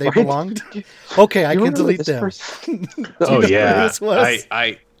was and where they belonged? Okay, I can delete them. Oh know yeah, who this was?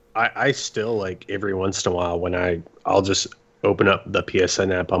 I still like every once in a while when I'll just open up the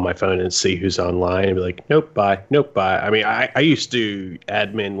PSN app on my phone and see who's online and be like, nope, bye. I mean, I used to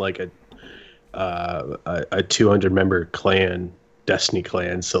admin like a 200 member clan, Destiny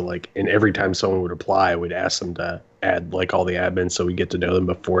clan. So like, and every time someone would apply, I would ask them to add like all the admins so we get to know them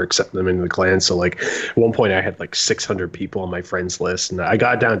before accepting them into the clan. So like at one point I had like 600 people on my friends list, and I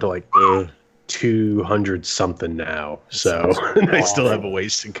got down to like 200 something now. So I still have a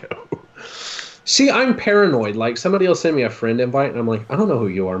ways to go. See, I'm paranoid. Like, somebody will send me a friend invite, and I'm like, I don't know who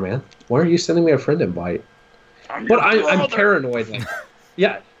you are, man. Why are you sending me a friend invite? But I'm paranoid. Like,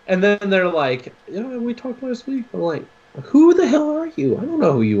 yeah, and then they're like, yeah, we talked last week. I'm like, Who the hell are you? I don't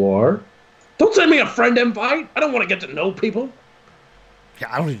know who you are. Don't send me a friend invite. I don't want to get to know people.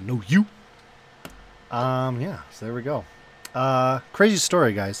 Yeah, I don't even know you. Yeah, so there we go. Crazy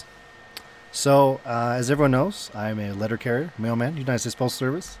story, guys. So, as everyone knows, I'm a letter carrier, mailman, United States Postal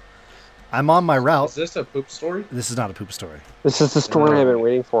Service. I'm on my route. Is this a poop story? This is not a poop story. This is the story I've been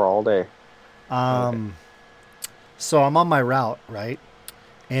waiting for all day. So I'm on my route, right?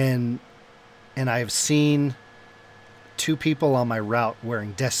 And I've seen 2 people on my route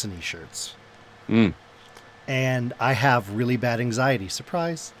wearing Destiny shirts. And I have really bad anxiety.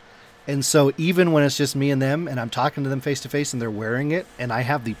 Surprise. And so even when it's just me and them and I'm talking to them face to face and they're wearing it and I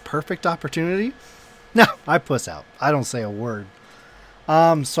have the perfect opportunity, no, I puss out. I don't say a word.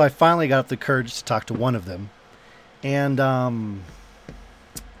 So I finally got up the courage to talk to one of them. And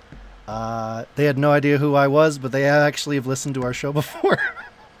they had no idea who I was, but they actually have listened to our show before.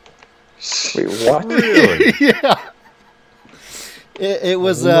 Wait, what? Really? Yeah. It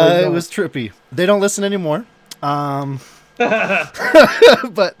was it was trippy. They don't listen anymore. But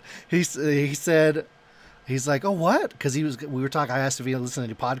he said, he's like, oh, what? Because we were talking. I asked if he listened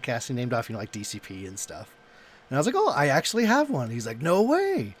to any podcasts. He named off, like DCP and stuff. And I was like, oh, I actually have one. He's like, no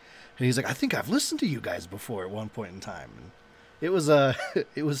way. And he's like, I think I've listened to you guys before at one point in time. And it was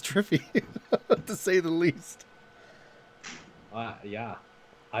it was trippy to say the least. Yeah,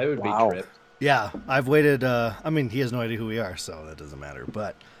 I would be tripped. Yeah, I've waited. I mean, he has no idea who we are, so that doesn't matter.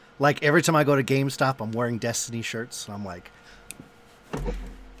 But like every time I go to GameStop, I'm wearing Destiny shirts. I'm like,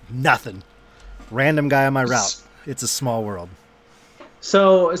 nothing. Random guy on my route. It's a small world.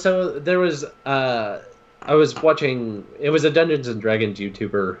 So there was I was watching. It was a Dungeons and Dragons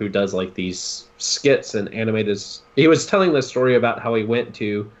YouTuber who does like these skits and animated. He was telling the story about how he went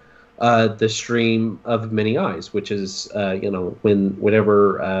to the stream of Many Eyes, which is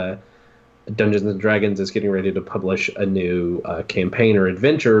whenever Dungeons and Dragons is getting ready to publish a new campaign or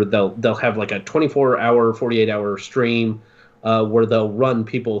adventure, they'll have like a 24-hour, 48-hour stream where they'll run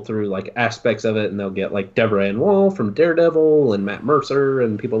people through like aspects of it, and they'll get like Deborah Ann Wall from Daredevil and Matt Mercer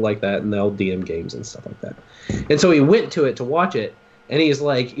and people like that, and they'll DM games and stuff like that. And so he went to it to watch it, and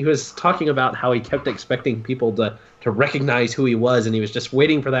he was talking about how he kept expecting people to recognize who he was, and he was just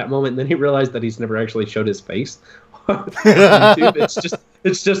waiting for that moment, and then he realized that he's never actually showed his face on YouTube.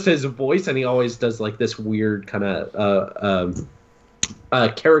 It's just his voice, and he always does like this weird kind of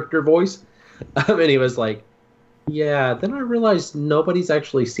character voice. And he was like, yeah, then I realized nobody's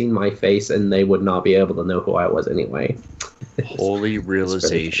actually seen my face, and they would not be able to know who I was anyway. Holy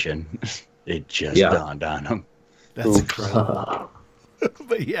realization. It just dawned on him. That's incredible.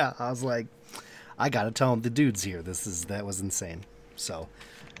 But yeah, I was like, I got to tell him the dude's here. That was insane. So,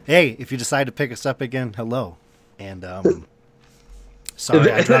 hey, if you decide to pick us up again, hello. And,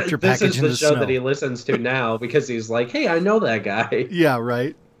 sorry, I dropped your package in the snow. This is the show that he listens to now because he's like, hey, I know that guy. Yeah,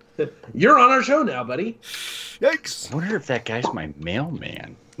 right. You're on our show now, buddy. Yikes. I wonder if that guy's my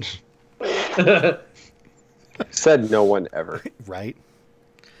mailman. Said no one ever. Right.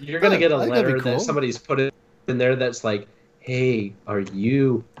 You're going to get a letter that somebody's put in there that's like, hey, are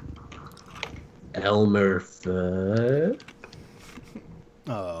you Elmer Fudd?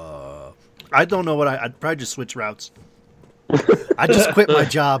 I don't know what I'd probably just switch routes. I just quit my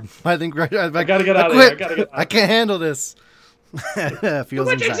job. I think I gotta get out of here. I can't handle this. Feels too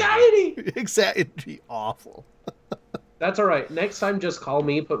much anxiety. Exactly. It'd be awful. That's all right. Next time, just call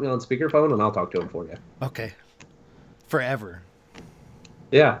me, put me on speakerphone, and I'll talk to him for you. Okay. Forever.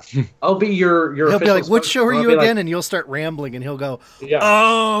 Yeah. I'll be your He'll be like, what show are you again? And you'll start rambling, and he'll go,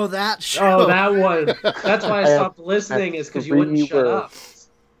 oh, that show. Oh, that one. That's why I stopped listening, is because you wouldn't shut up.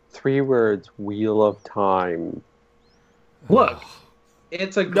 3 words, Wheel of Time. Look,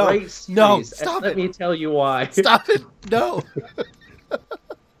 it's a great series. No, stop Let me tell you why. Stop it. No.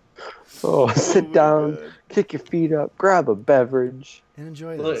 Sit down, kick your feet up, grab a beverage. And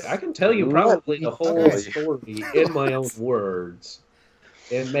enjoy this. Look, I can tell you probably the whole story in my own words.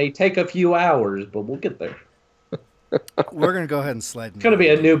 It may take a few hours, but we'll get there. We're going to go ahead and slide. It's going to be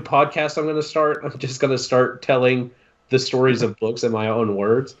a new podcast I'm going to start. I'm just going to start telling the stories of books in my own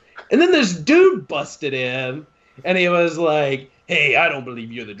words. And then this dude busted in, and he was like, hey, I don't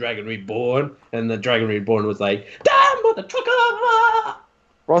believe you're the Dragon Reborn. And the Dragon Reborn was like, damn, mother trucker!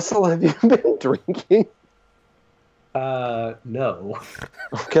 Russell, have you been drinking? No.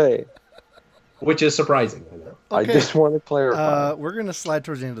 Okay. Which is surprising, I know. Okay. I just want to clarify. We're going to slide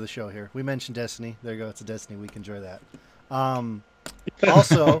towards the end of the show here. We mentioned Destiny. There you go. It's a Destiny week. Enjoy that.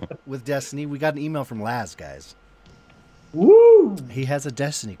 Also, with Destiny, we got an email from Laz, guys. Woo! He has a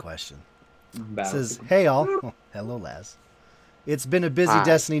Destiny question. It says, hey all. Oh, hello, Laz. It's been a busy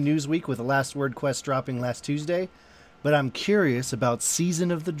Destiny news week with the Last Word quest dropping last Tuesday. but I'm curious about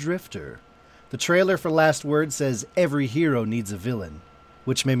Season of the Drifter. The trailer for Last Word says every hero needs a villain,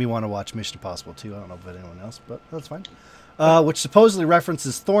 which made me want to watch Mission Impossible 2. I don't know about anyone else, but that's fine. Which supposedly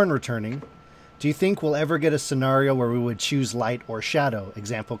references Thorn returning. Do you think we'll ever get a scenario where we would choose light or shadow?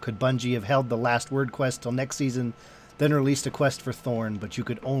 Example, could Bungie have held the Last Word quest till next season, then released a quest for Thorn, but you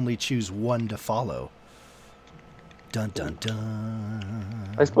could only choose one to follow? Dun dun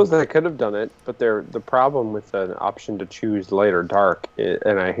dun. I suppose they could have done it, but the problem with an option to choose light or dark,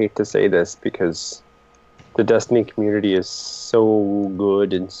 and I hate to say this because the Destiny community is so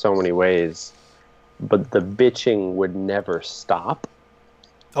good in so many ways, but the bitching would never stop.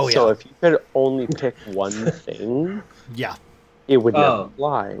 Oh, yeah. So if you could only pick one thing, Yeah. it would never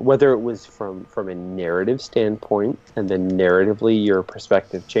fly. Whether it was from a narrative standpoint, and then narratively your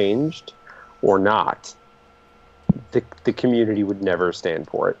perspective changed, or not, the community would never stand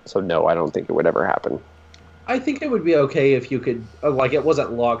for it. So no, I don't think it would ever happen. I think it would be okay if you could, like, it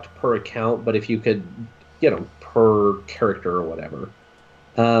wasn't locked per account, but if you could, per character or whatever.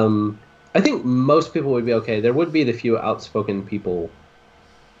 I think most people would be okay. There would be the few outspoken people.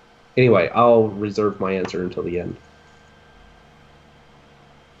 Anyway, I'll reserve my answer until the end.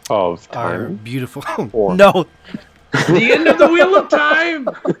 Of Our time. beautiful... Or- No. The end of the Wheel of Time!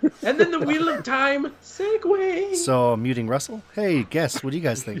 And then the Wheel of Time segue! So, muting Russell? Hey, guess, what do you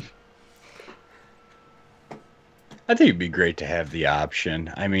guys think? I think it'd be great to have the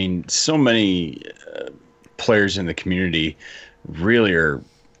option. I mean, so many players in the community really are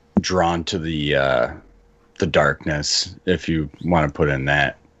drawn to the darkness, if you want to put in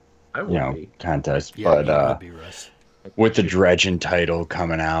that I would be. contest. Yeah, But you would be, Russ. with the Dredgen title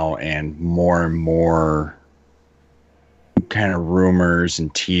coming out and more kind of rumors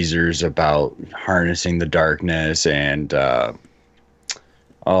and teasers about harnessing the darkness and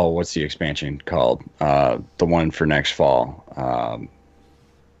what's the expansion called? The one for next fall.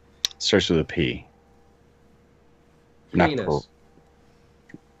 Starts with a P. Penis.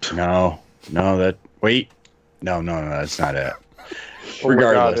 No, that's not it. Oh my God,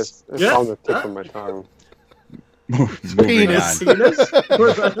 Regardless. it's on the tip of my tongue. Moving Penis. on.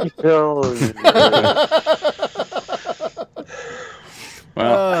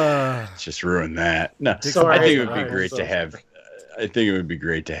 Well, just ruin that. No, Sorry. I think it would be Sorry. great to have. I think it would be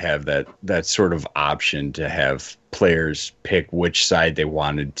great to have that sort of option to have players pick which side they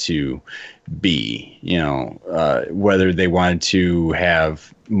wanted to be. Whether they wanted to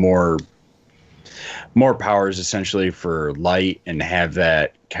have more powers essentially for light and have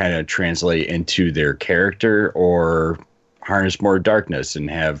that kind of translate into their character, or harness more darkness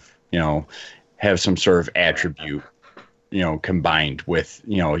and have some sort of attribute combined with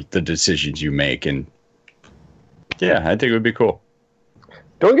the decisions you make. And yeah, I think it would be cool.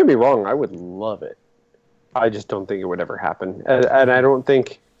 Don't get me wrong, I would love it. I just don't think it would ever happen. And I don't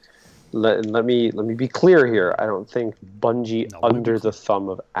think, let me be clear here, I don't think Bungie, under the thumb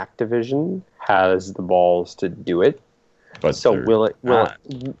of Activision, has the balls to do it. But So they're will it not.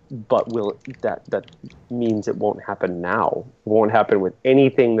 that means it won't happen now. It won't happen with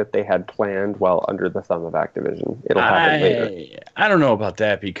anything that they had planned while under the thumb of Activision. It'll happen later. I don't know about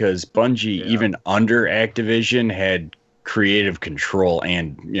that, because Bungie, even under Activision, had creative control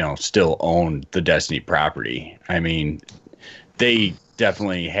and still owned the Destiny property. I mean, they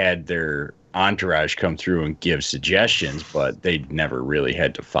definitely had their entourage come through and give suggestions, but they never really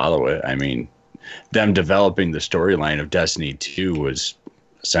had to follow it. I mean, them developing the storyline of Destiny 2 was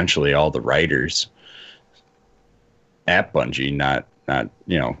essentially all the writers at Bungie, not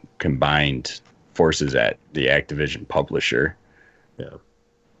combined forces at the Activision publisher. Yeah.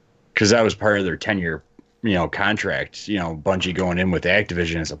 Because that was part of their 10-year contract. Bungie going in with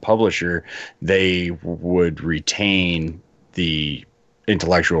Activision as a publisher, they would retain the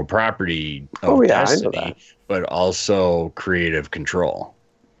intellectual property of Destiny, I know that. but also creative control.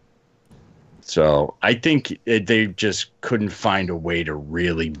 So I think they just couldn't find a way to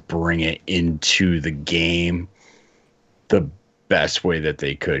really bring it into the game the best way that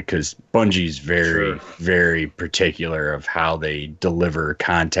they could, because Bungie's very, very particular of how they deliver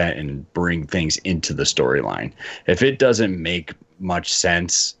content and bring things into the storyline. If it doesn't make much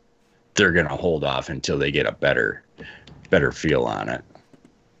sense, they're going to hold off until they get a better feel on it.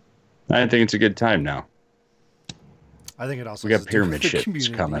 I think it's a good time now. I think it also We got has to do with pyramid the shit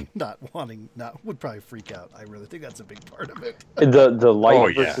community coming. would probably freak out. I really think that's a big part of it. The light Oh,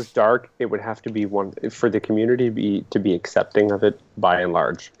 yeah. versus dark, it would have to be one for the community to be accepting of it. By and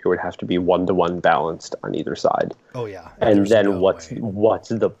large, it would have to be 1-to-1 balanced on either side. Oh yeah. And There's then no what's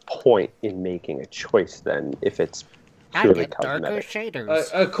way. the point in making a choice then if it's purely cosmetic. shaders.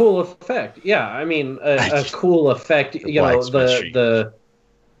 A cool effect. Yeah, I mean, a cool effect. You know,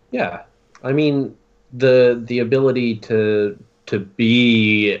 yeah. I mean, the ability to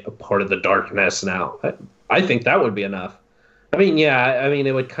be a part of the darkness now. I think that would be enough. I mean, yeah. I mean,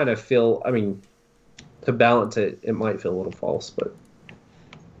 it would kind of feel. I mean, to balance it, it might feel a little false, but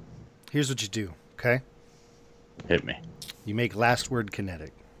Here's what you do. Okay. Hit me. You make Last Word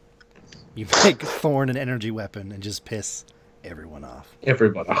kinetic. You make Thorn an energy weapon and just piss everyone off.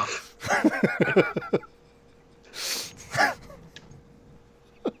 everybody off.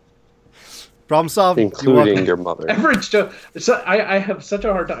 Problem solved. Including your mother. Average Joe. So I have such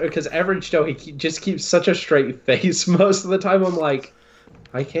a hard time because Average Joe just keeps such a straight face most of the time. I'm like,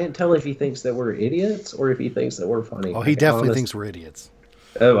 I can't tell if he thinks that we're idiots or if he thinks that we're funny. Oh, he definitely thinks we're idiots.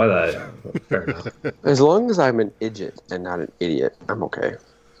 Oh, fair enough. As long as I'm an idiot and not an idiot, I'm okay.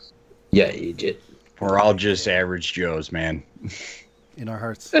 Yeah, idiot. We're all just average Joes, man. In our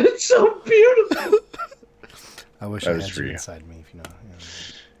hearts. It's so beautiful. I wish That I was had for you you. inside me, if you know.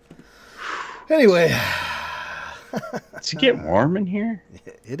 Anyway, Does it get warm in here?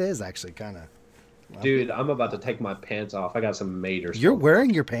 it is actually kind of. Dude, I'm about to take my pants off. I got some major. You're smoke. wearing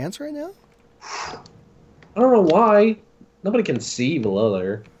your pants right now? I don't know why. Nobody can see below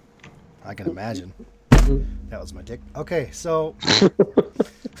there. I can imagine. That was my dick. Okay, so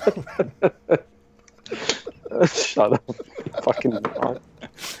Shut up. Fucking not.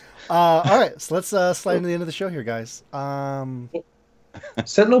 all right, so let's slide into the end of the show here, guys.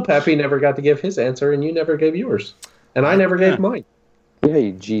 Sentinel Pappy never got to give his answer, and you never gave yours, and I never gave mine. Yeah,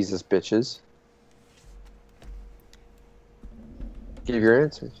 you Jesus bitches. Give your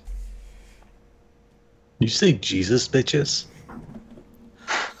answers. You say Jesus, bitches?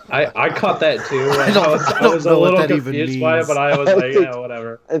 I caught that too. I don't was a know what little that even confused by it, means. but I was like, yeah,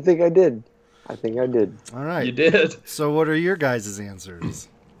 whatever. I think I did. All right. You did. So what are your guys' answers?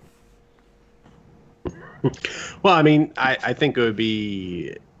 Well, I mean, I think it would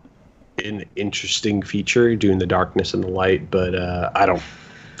be an interesting feature doing the darkness and the light, but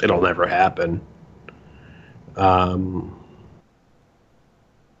it'll never happen. I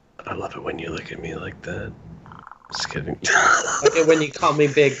love it when you look at me like that. Just kidding. Okay, when you call me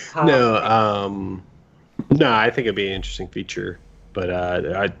Big Pop. No, I think it'd be an interesting feature, but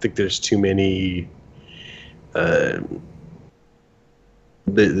I think there's too many.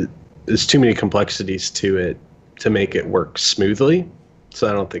 There's too many complexities to it to make it work smoothly, so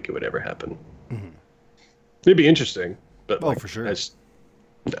I don't think it would ever happen. Mm-hmm. It'd be interesting, but Oh, for sure.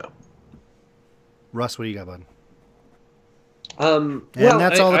 No. Russ, what do you got, bud? And And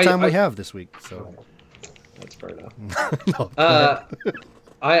that's all the time we have this week. So That's fair enough. No, go ahead.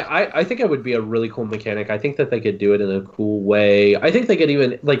 I think it would be a really cool mechanic. I think that they could do it in a cool way. I think they could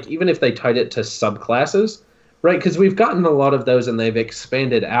even if they tied it to subclasses, right? Because we've gotten a lot of those and they've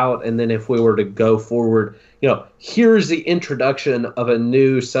expanded out. And then if we were to go forward, here's the introduction of a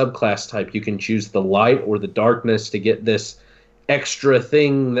new subclass type. You can choose the light or the darkness to get this extra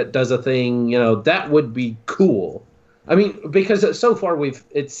thing that does a thing. That would be cool. I mean, because so far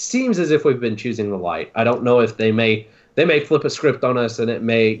it seems as if we've been choosing the light. I don't know if they may flip a script on us and it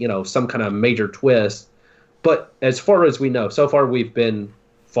may, some kind of major twist. But as far as we know, so far we've been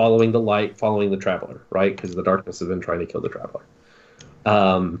following the light, following the traveler, right? Because the darkness has been trying to kill the traveler.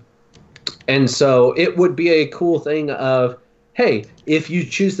 And so it would be a cool thing of, hey, if you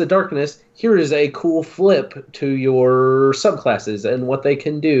choose the darkness, here is a cool flip to your subclasses and what they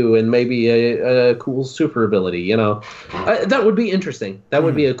can do, and maybe a cool super ability. That would be interesting. That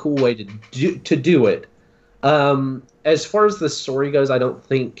would be a cool way to do it. As far as the story goes, I don't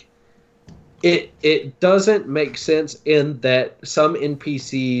think it doesn't make sense in that some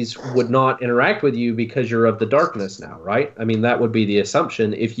NPCs would not interact with you because you're of the darkness now, right? I mean, that would be the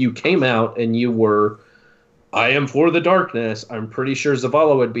assumption. If you came out and you were, I am for the darkness, I'm pretty sure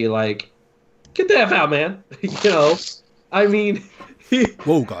Zavala would be like, get the F out, man. I mean,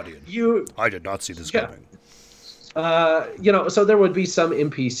 Whoa, Guardian. I did not see this coming. So there would be some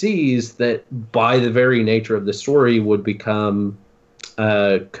NPCs that, by the very nature of the story, would become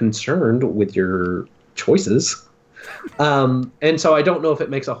concerned with your choices. And so I don't know if it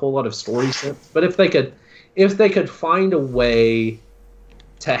makes a whole lot of story sense, but if they could find a way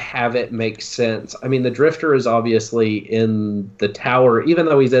to have it make sense. I mean, the Drifter is obviously in the tower, even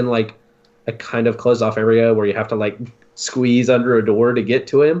though he's in like a kind of closed off area where you have to like squeeze under a door to get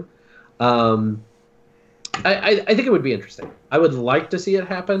to him. I think it would be interesting. I would like to see it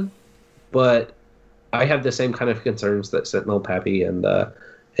happen, but I have the same kind of concerns that Sentinel, Pappy, and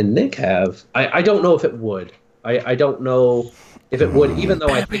Nick have. I don't know if it would. I don't know if it would, even though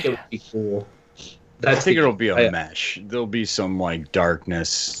I think it would be cool. I think it'll be a mesh. There'll be some like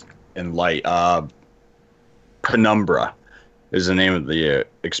darkness and light. Penumbra is the name of the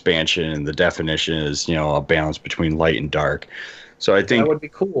expansion, and the definition is a balance between light and dark. So I think that would be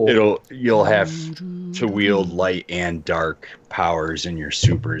cool. You'll have to wield light and dark powers in your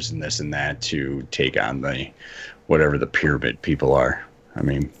supers and this and that to take on whatever the pyramid people are. I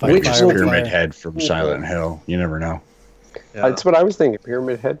mean, Pyramid Head from Silent Hill. You never know. Yeah. That's what I was thinking.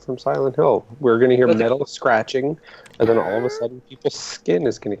 Pyramid Head from Silent Hill. We're going to hear metal scratching, and then all of a sudden, people's skin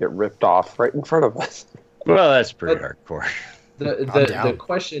is going to get ripped off right in front of us. Well, that's pretty hardcore. The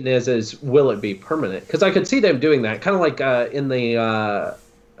question is will it be permanent? Because I could see them doing that, kind of like in the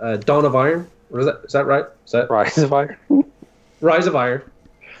Dawn of Iron. What is that? Is that right? Is that Rise of Iron? Rise of Iron.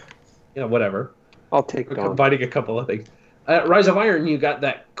 Whatever. I'll take Dawn. Combining a couple of things. Rise of Iron, you got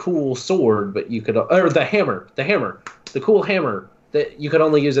that cool sword, but you could, or the hammer, the cool hammer that you could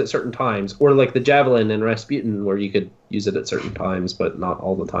only use at certain times, or like the javelin in Rasputin, where you could use it at certain times, but not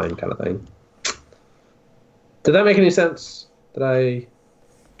all the time, kind of thing. Did that make any sense? Did I?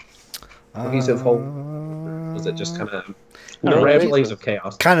 Cohesive whole? Was it just kind of ramblings of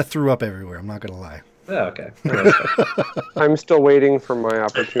chaos? Kind of threw up everywhere. I'm not gonna lie. Yeah, okay. I'm still waiting for my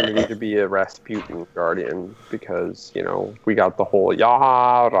opportunity to be a Rasputin guardian because, we got the whole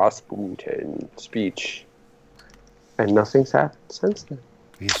 "Ya Rasputin" speech. And nothing's happened since then.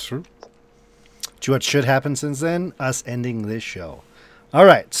 It's true. Do you know what should happen since then? Us ending this show. All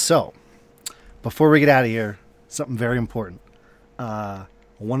right, so before we get out of here, something very important. A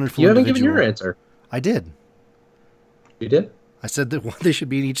wonderful You haven't individual. given your answer. I did. You did? I said that they should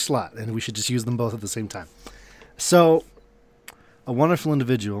be in each slot, and we should just use them both at the same time. So, a wonderful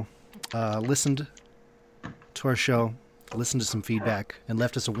individual listened to our show, listened to some feedback, and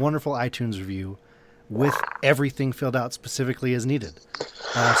left us a wonderful iTunes review with everything filled out specifically as needed.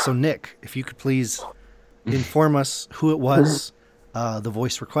 So, Nick, if you could please inform us who it was, the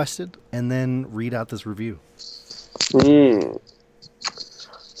voice requested, and then read out this review.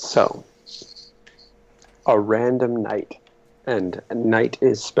 So, a random night. And night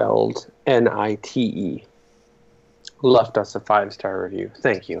is spelled Nite. Left us a 5-star review.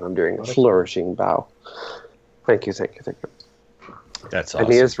 Thank you. I'm doing a flourishing bow. Thank you. That's awesome.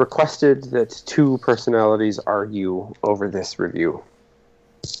 And he has requested that 2 personalities argue over this review.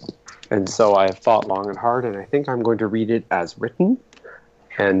 And so I have thought long and hard, and I think I'm going to read it as written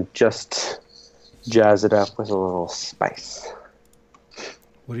and just jazz it up with a little spice.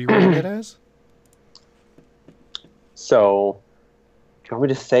 What are you reading it as? So, do you want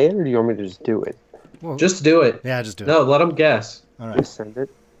me to say it, or do you want me to just do it? Well, just do it. Yeah, just do it. No, let them guess. All right. Just send it.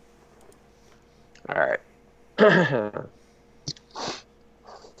 All right.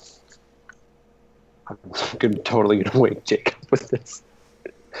 I'm totally gonna wake Jacob with this.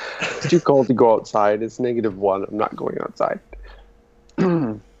 It's too cold to go outside. It's -1. I'm not going outside.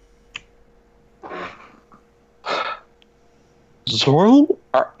 Join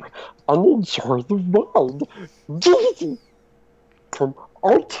and enjoy the world. From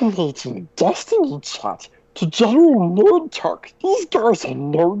alternating Destiny chat to general nerd talk, these guys are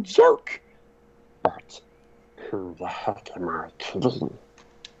no joke. But who the heck am I kidding?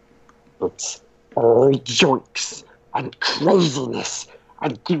 It's all jokes and craziness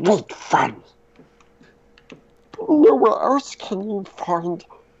and great fun. Nowhere else can you find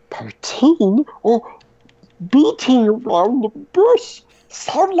poutine or beating around the bush.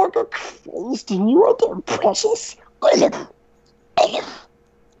 Sound like a crazed nerd, precious. And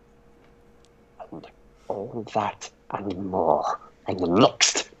all that and more in the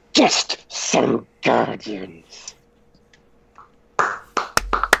next Just Some Guardians.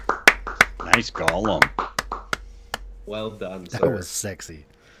 Nice Gollum. Well done, That sir. was sexy.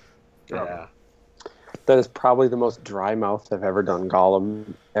 Yeah. That is probably the most dry-mouthed I've ever done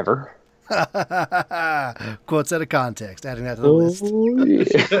Gollum ever. Quotes out of context, adding that to the list.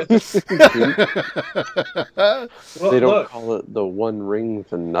 They don't call it the One Ring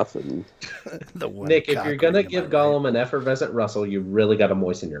for nothing. The one Nick, if you're going to give Gollum an effervescent rustle, you really got to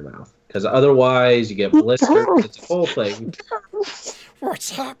moisten your mouth. Because otherwise, you get blisters. It's a whole thing.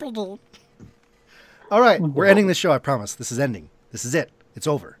 What's happening? All right, we're ending the show, I promise. This is ending. This is it. It's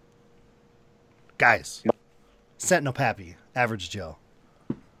over. Guys, Sentinel Pappy, Average Joe.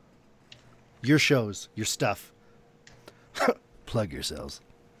 Your shows, your stuff. Plug yourselves.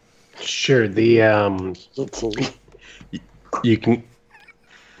 Sure. The you can.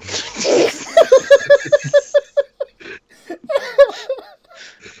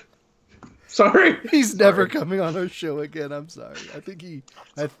 Sorry. He's never coming on our show again. I'm sorry. I think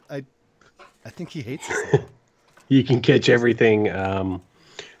he hates us. You can catch everything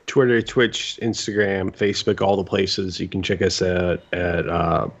Twitter, Twitch, Instagram, Facebook, all the places. You can check us out at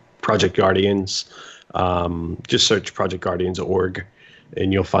Project Guardians. Just search projectguardians.org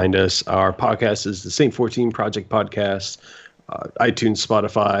and you'll find us. Our podcast is the Saint 14 Project Podcast. iTunes,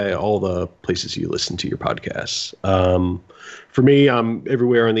 Spotify, all the places you listen to your podcasts. For me, I'm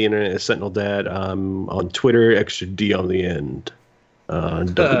everywhere on the internet as Sentinel Dad. I'm on Twitter, extra D on the end.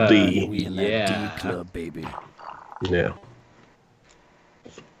 Double D. We in that D club, baby. Yeah.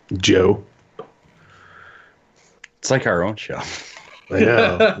 Joe. It's like our own show. I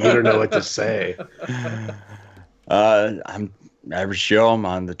know. We don't know what to say. I'm Average Joe. I'm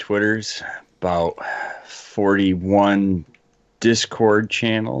on the Twitters, about 41 Discord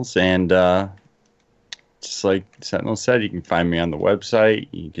channels, and just like Sentinel said, you can find me on the website.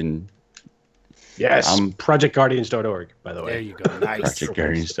 You can. Yes, projectguardians.org, by the way. There you go. Nice.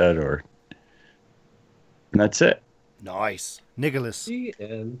 projectguardians.org. And that's it. Nice. Nicholas,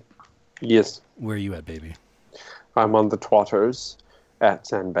 And Yes, where are you at, baby? I'm on the Twitters at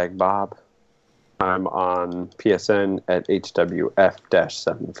Sandbag Bob. I'm on PSN at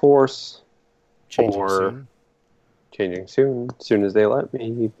HWF-7 Force. Changing Or- soon. Changing soon as they let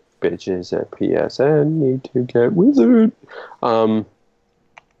me. Bitches at PSN need to get wizard. Are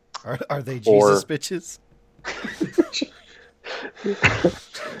they Jesus bitches?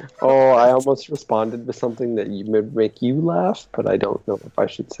 I almost responded with something that would make you laugh, but I don't know if I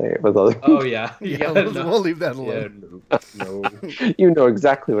should say it with other people. oh yeah, Yeah, we'll leave that alone. no. You know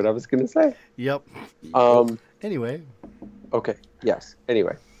exactly what I was going to say. Yep. Anyway, Okay, yes.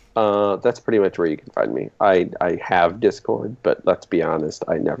 Anyway, that's pretty much where you can find me. I have Discord, but let's be honest,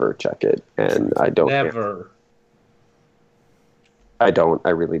 I never check it, and I don't. Never. I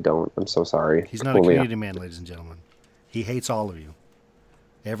really don't. I'm so sorry. he's not a Only- community man, ladies and gentlemen. He hates all of you.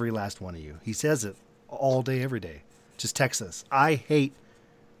 Every last one of you. He says it all day, every day. Just text us. I hate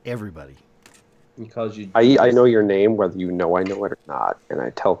everybody. Because you. I know your name, whether you know I know it or not, and I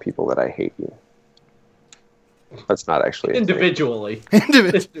tell people that I hate you. That's not actually a thing. Individually.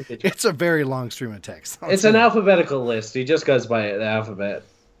 It's a very long stream of text. It's an alphabetical list. He just goes by the alphabet.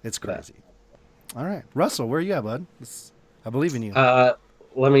 It's crazy. All right. Russell, where you at, bud? I believe in you. Let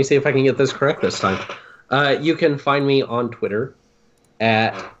me see if I can get this correct this time. You can find me on Twitter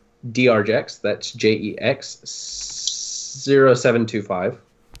at drjex. That's JEX0725.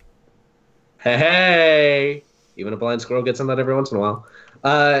 Hey! Even a blind squirrel gets on that every once in a while.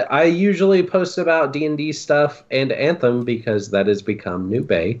 I usually post about D&D stuff and Anthem because that has become New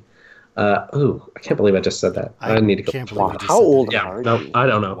Bay. I can't believe I just said that. I need to go. Can't believe you just How said old that. Yeah, are no, you? I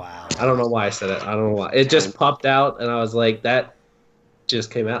don't know. Wow. I don't know why I said it. I don't know why. It just popped out, and I was like, that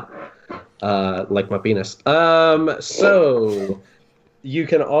just came out. Like my penis. So you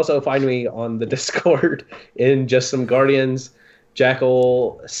can also find me on the Discord in Just Some Guardians,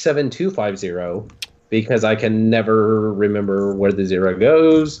 Jackal7250, because I can never remember where the zero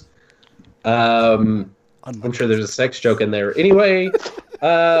goes. I'm sure there's a sex joke in there. Anyway,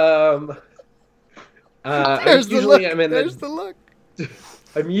 There's the usually look. I'm in There's the look.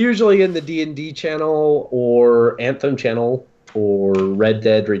 I'm usually in the D&D channel or Anthem channel or Red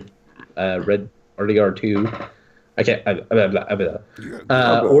Dead Red RDR2. I can't. Or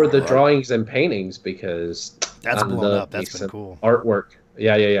the drawings and paintings because That's I blown love up. That's me been some cool. artwork.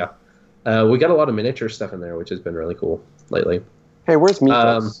 Yeah. We got a lot of miniature stuff in there, which has been really cool lately. Hey, where's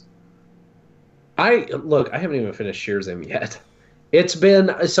Mikos? I haven't even finished Shearsm yet. It's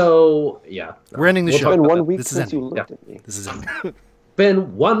been yeah. We're ending the We'll show. talk It's been about 1 week This is since you ending. looked at me. This is it.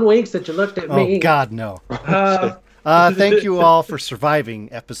 Been 1 week since you looked at me. Oh, God, no. Thank you all for surviving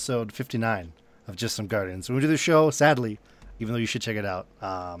episode 59 of Just Some Guardians. When we do the show, sadly, even though you should check it out,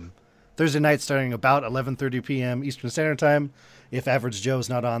 Thursday night starting about 11:30 p.m. Eastern Standard Time. If Average Joe's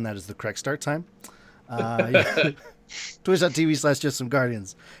not on, that is the correct start time.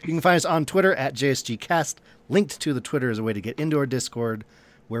 Twitch.tv/JustSomeGuardians. You can find us on Twitter at JSGCast. Linked to the Twitter as a way to get into our Discord,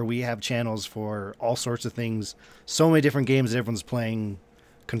 where we have channels for all sorts of things. So many different games that everyone's playing.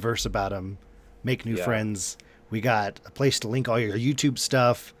 Converse about them. Make new friends. We got a place to link all your YouTube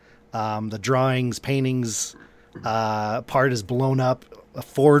stuff. The drawings, paintings part is blown up.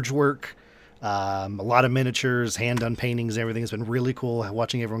 Forge work. A lot of miniatures, hand-done paintings, everything. It's been really cool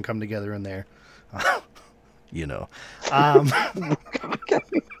watching everyone come together in there. You know.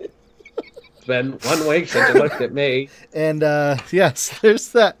 It's been 1 week since you looked at me. And yes, there's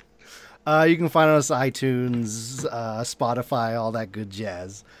that. You can find us on iTunes, Spotify, all that good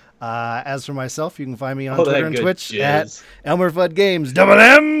jazz. As for myself, you can find me on All that Twitter and good Twitch jazz. at Elmer Fudd Games. Double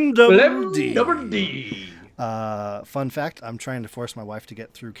M, double D. Double D. Fun fact, I'm trying to force my wife to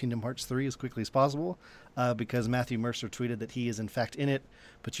get through Kingdom Hearts 3 as quickly as possible because Matthew Mercer tweeted that he is in fact in it,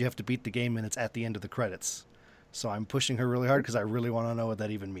 but you have to beat the game and it's at the end of the credits. So I'm pushing her really hard because I really want to know what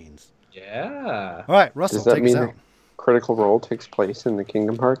that even means. Yeah. All right, Russell, Does that take us mean out. Critical Role takes place in the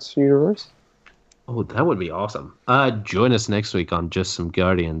Kingdom Hearts universe? Oh, that would be awesome. Join us next week on Just Some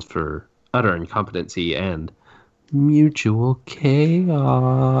Guardians for utter incompetency and mutual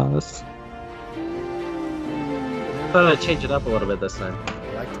chaos. Thought I'd change it up a little bit this time.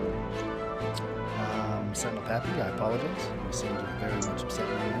 I liked it. Sentinel Pappy, I apologize. You seem to very much upset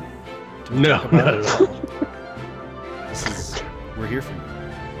me now. Do we No, talk about not it? at all. We're here for you.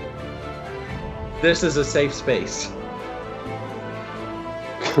 This is a safe space.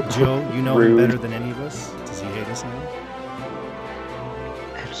 Joe, you know him Rude. better than any of us. Does he hate us now?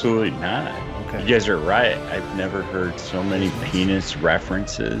 Absolutely not. Okay. You guys are right. I've never heard so many penis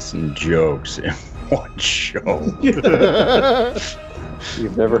references and jokes in one show.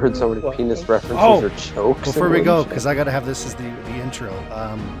 You've never heard so many penis references Oh, or jokes? Before in we one go, show? because I got to have this as the intro.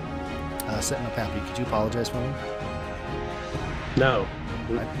 Sentinel Pappy, could you apologize for me? No.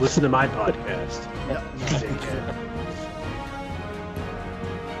 Listen to my podcast. Yep.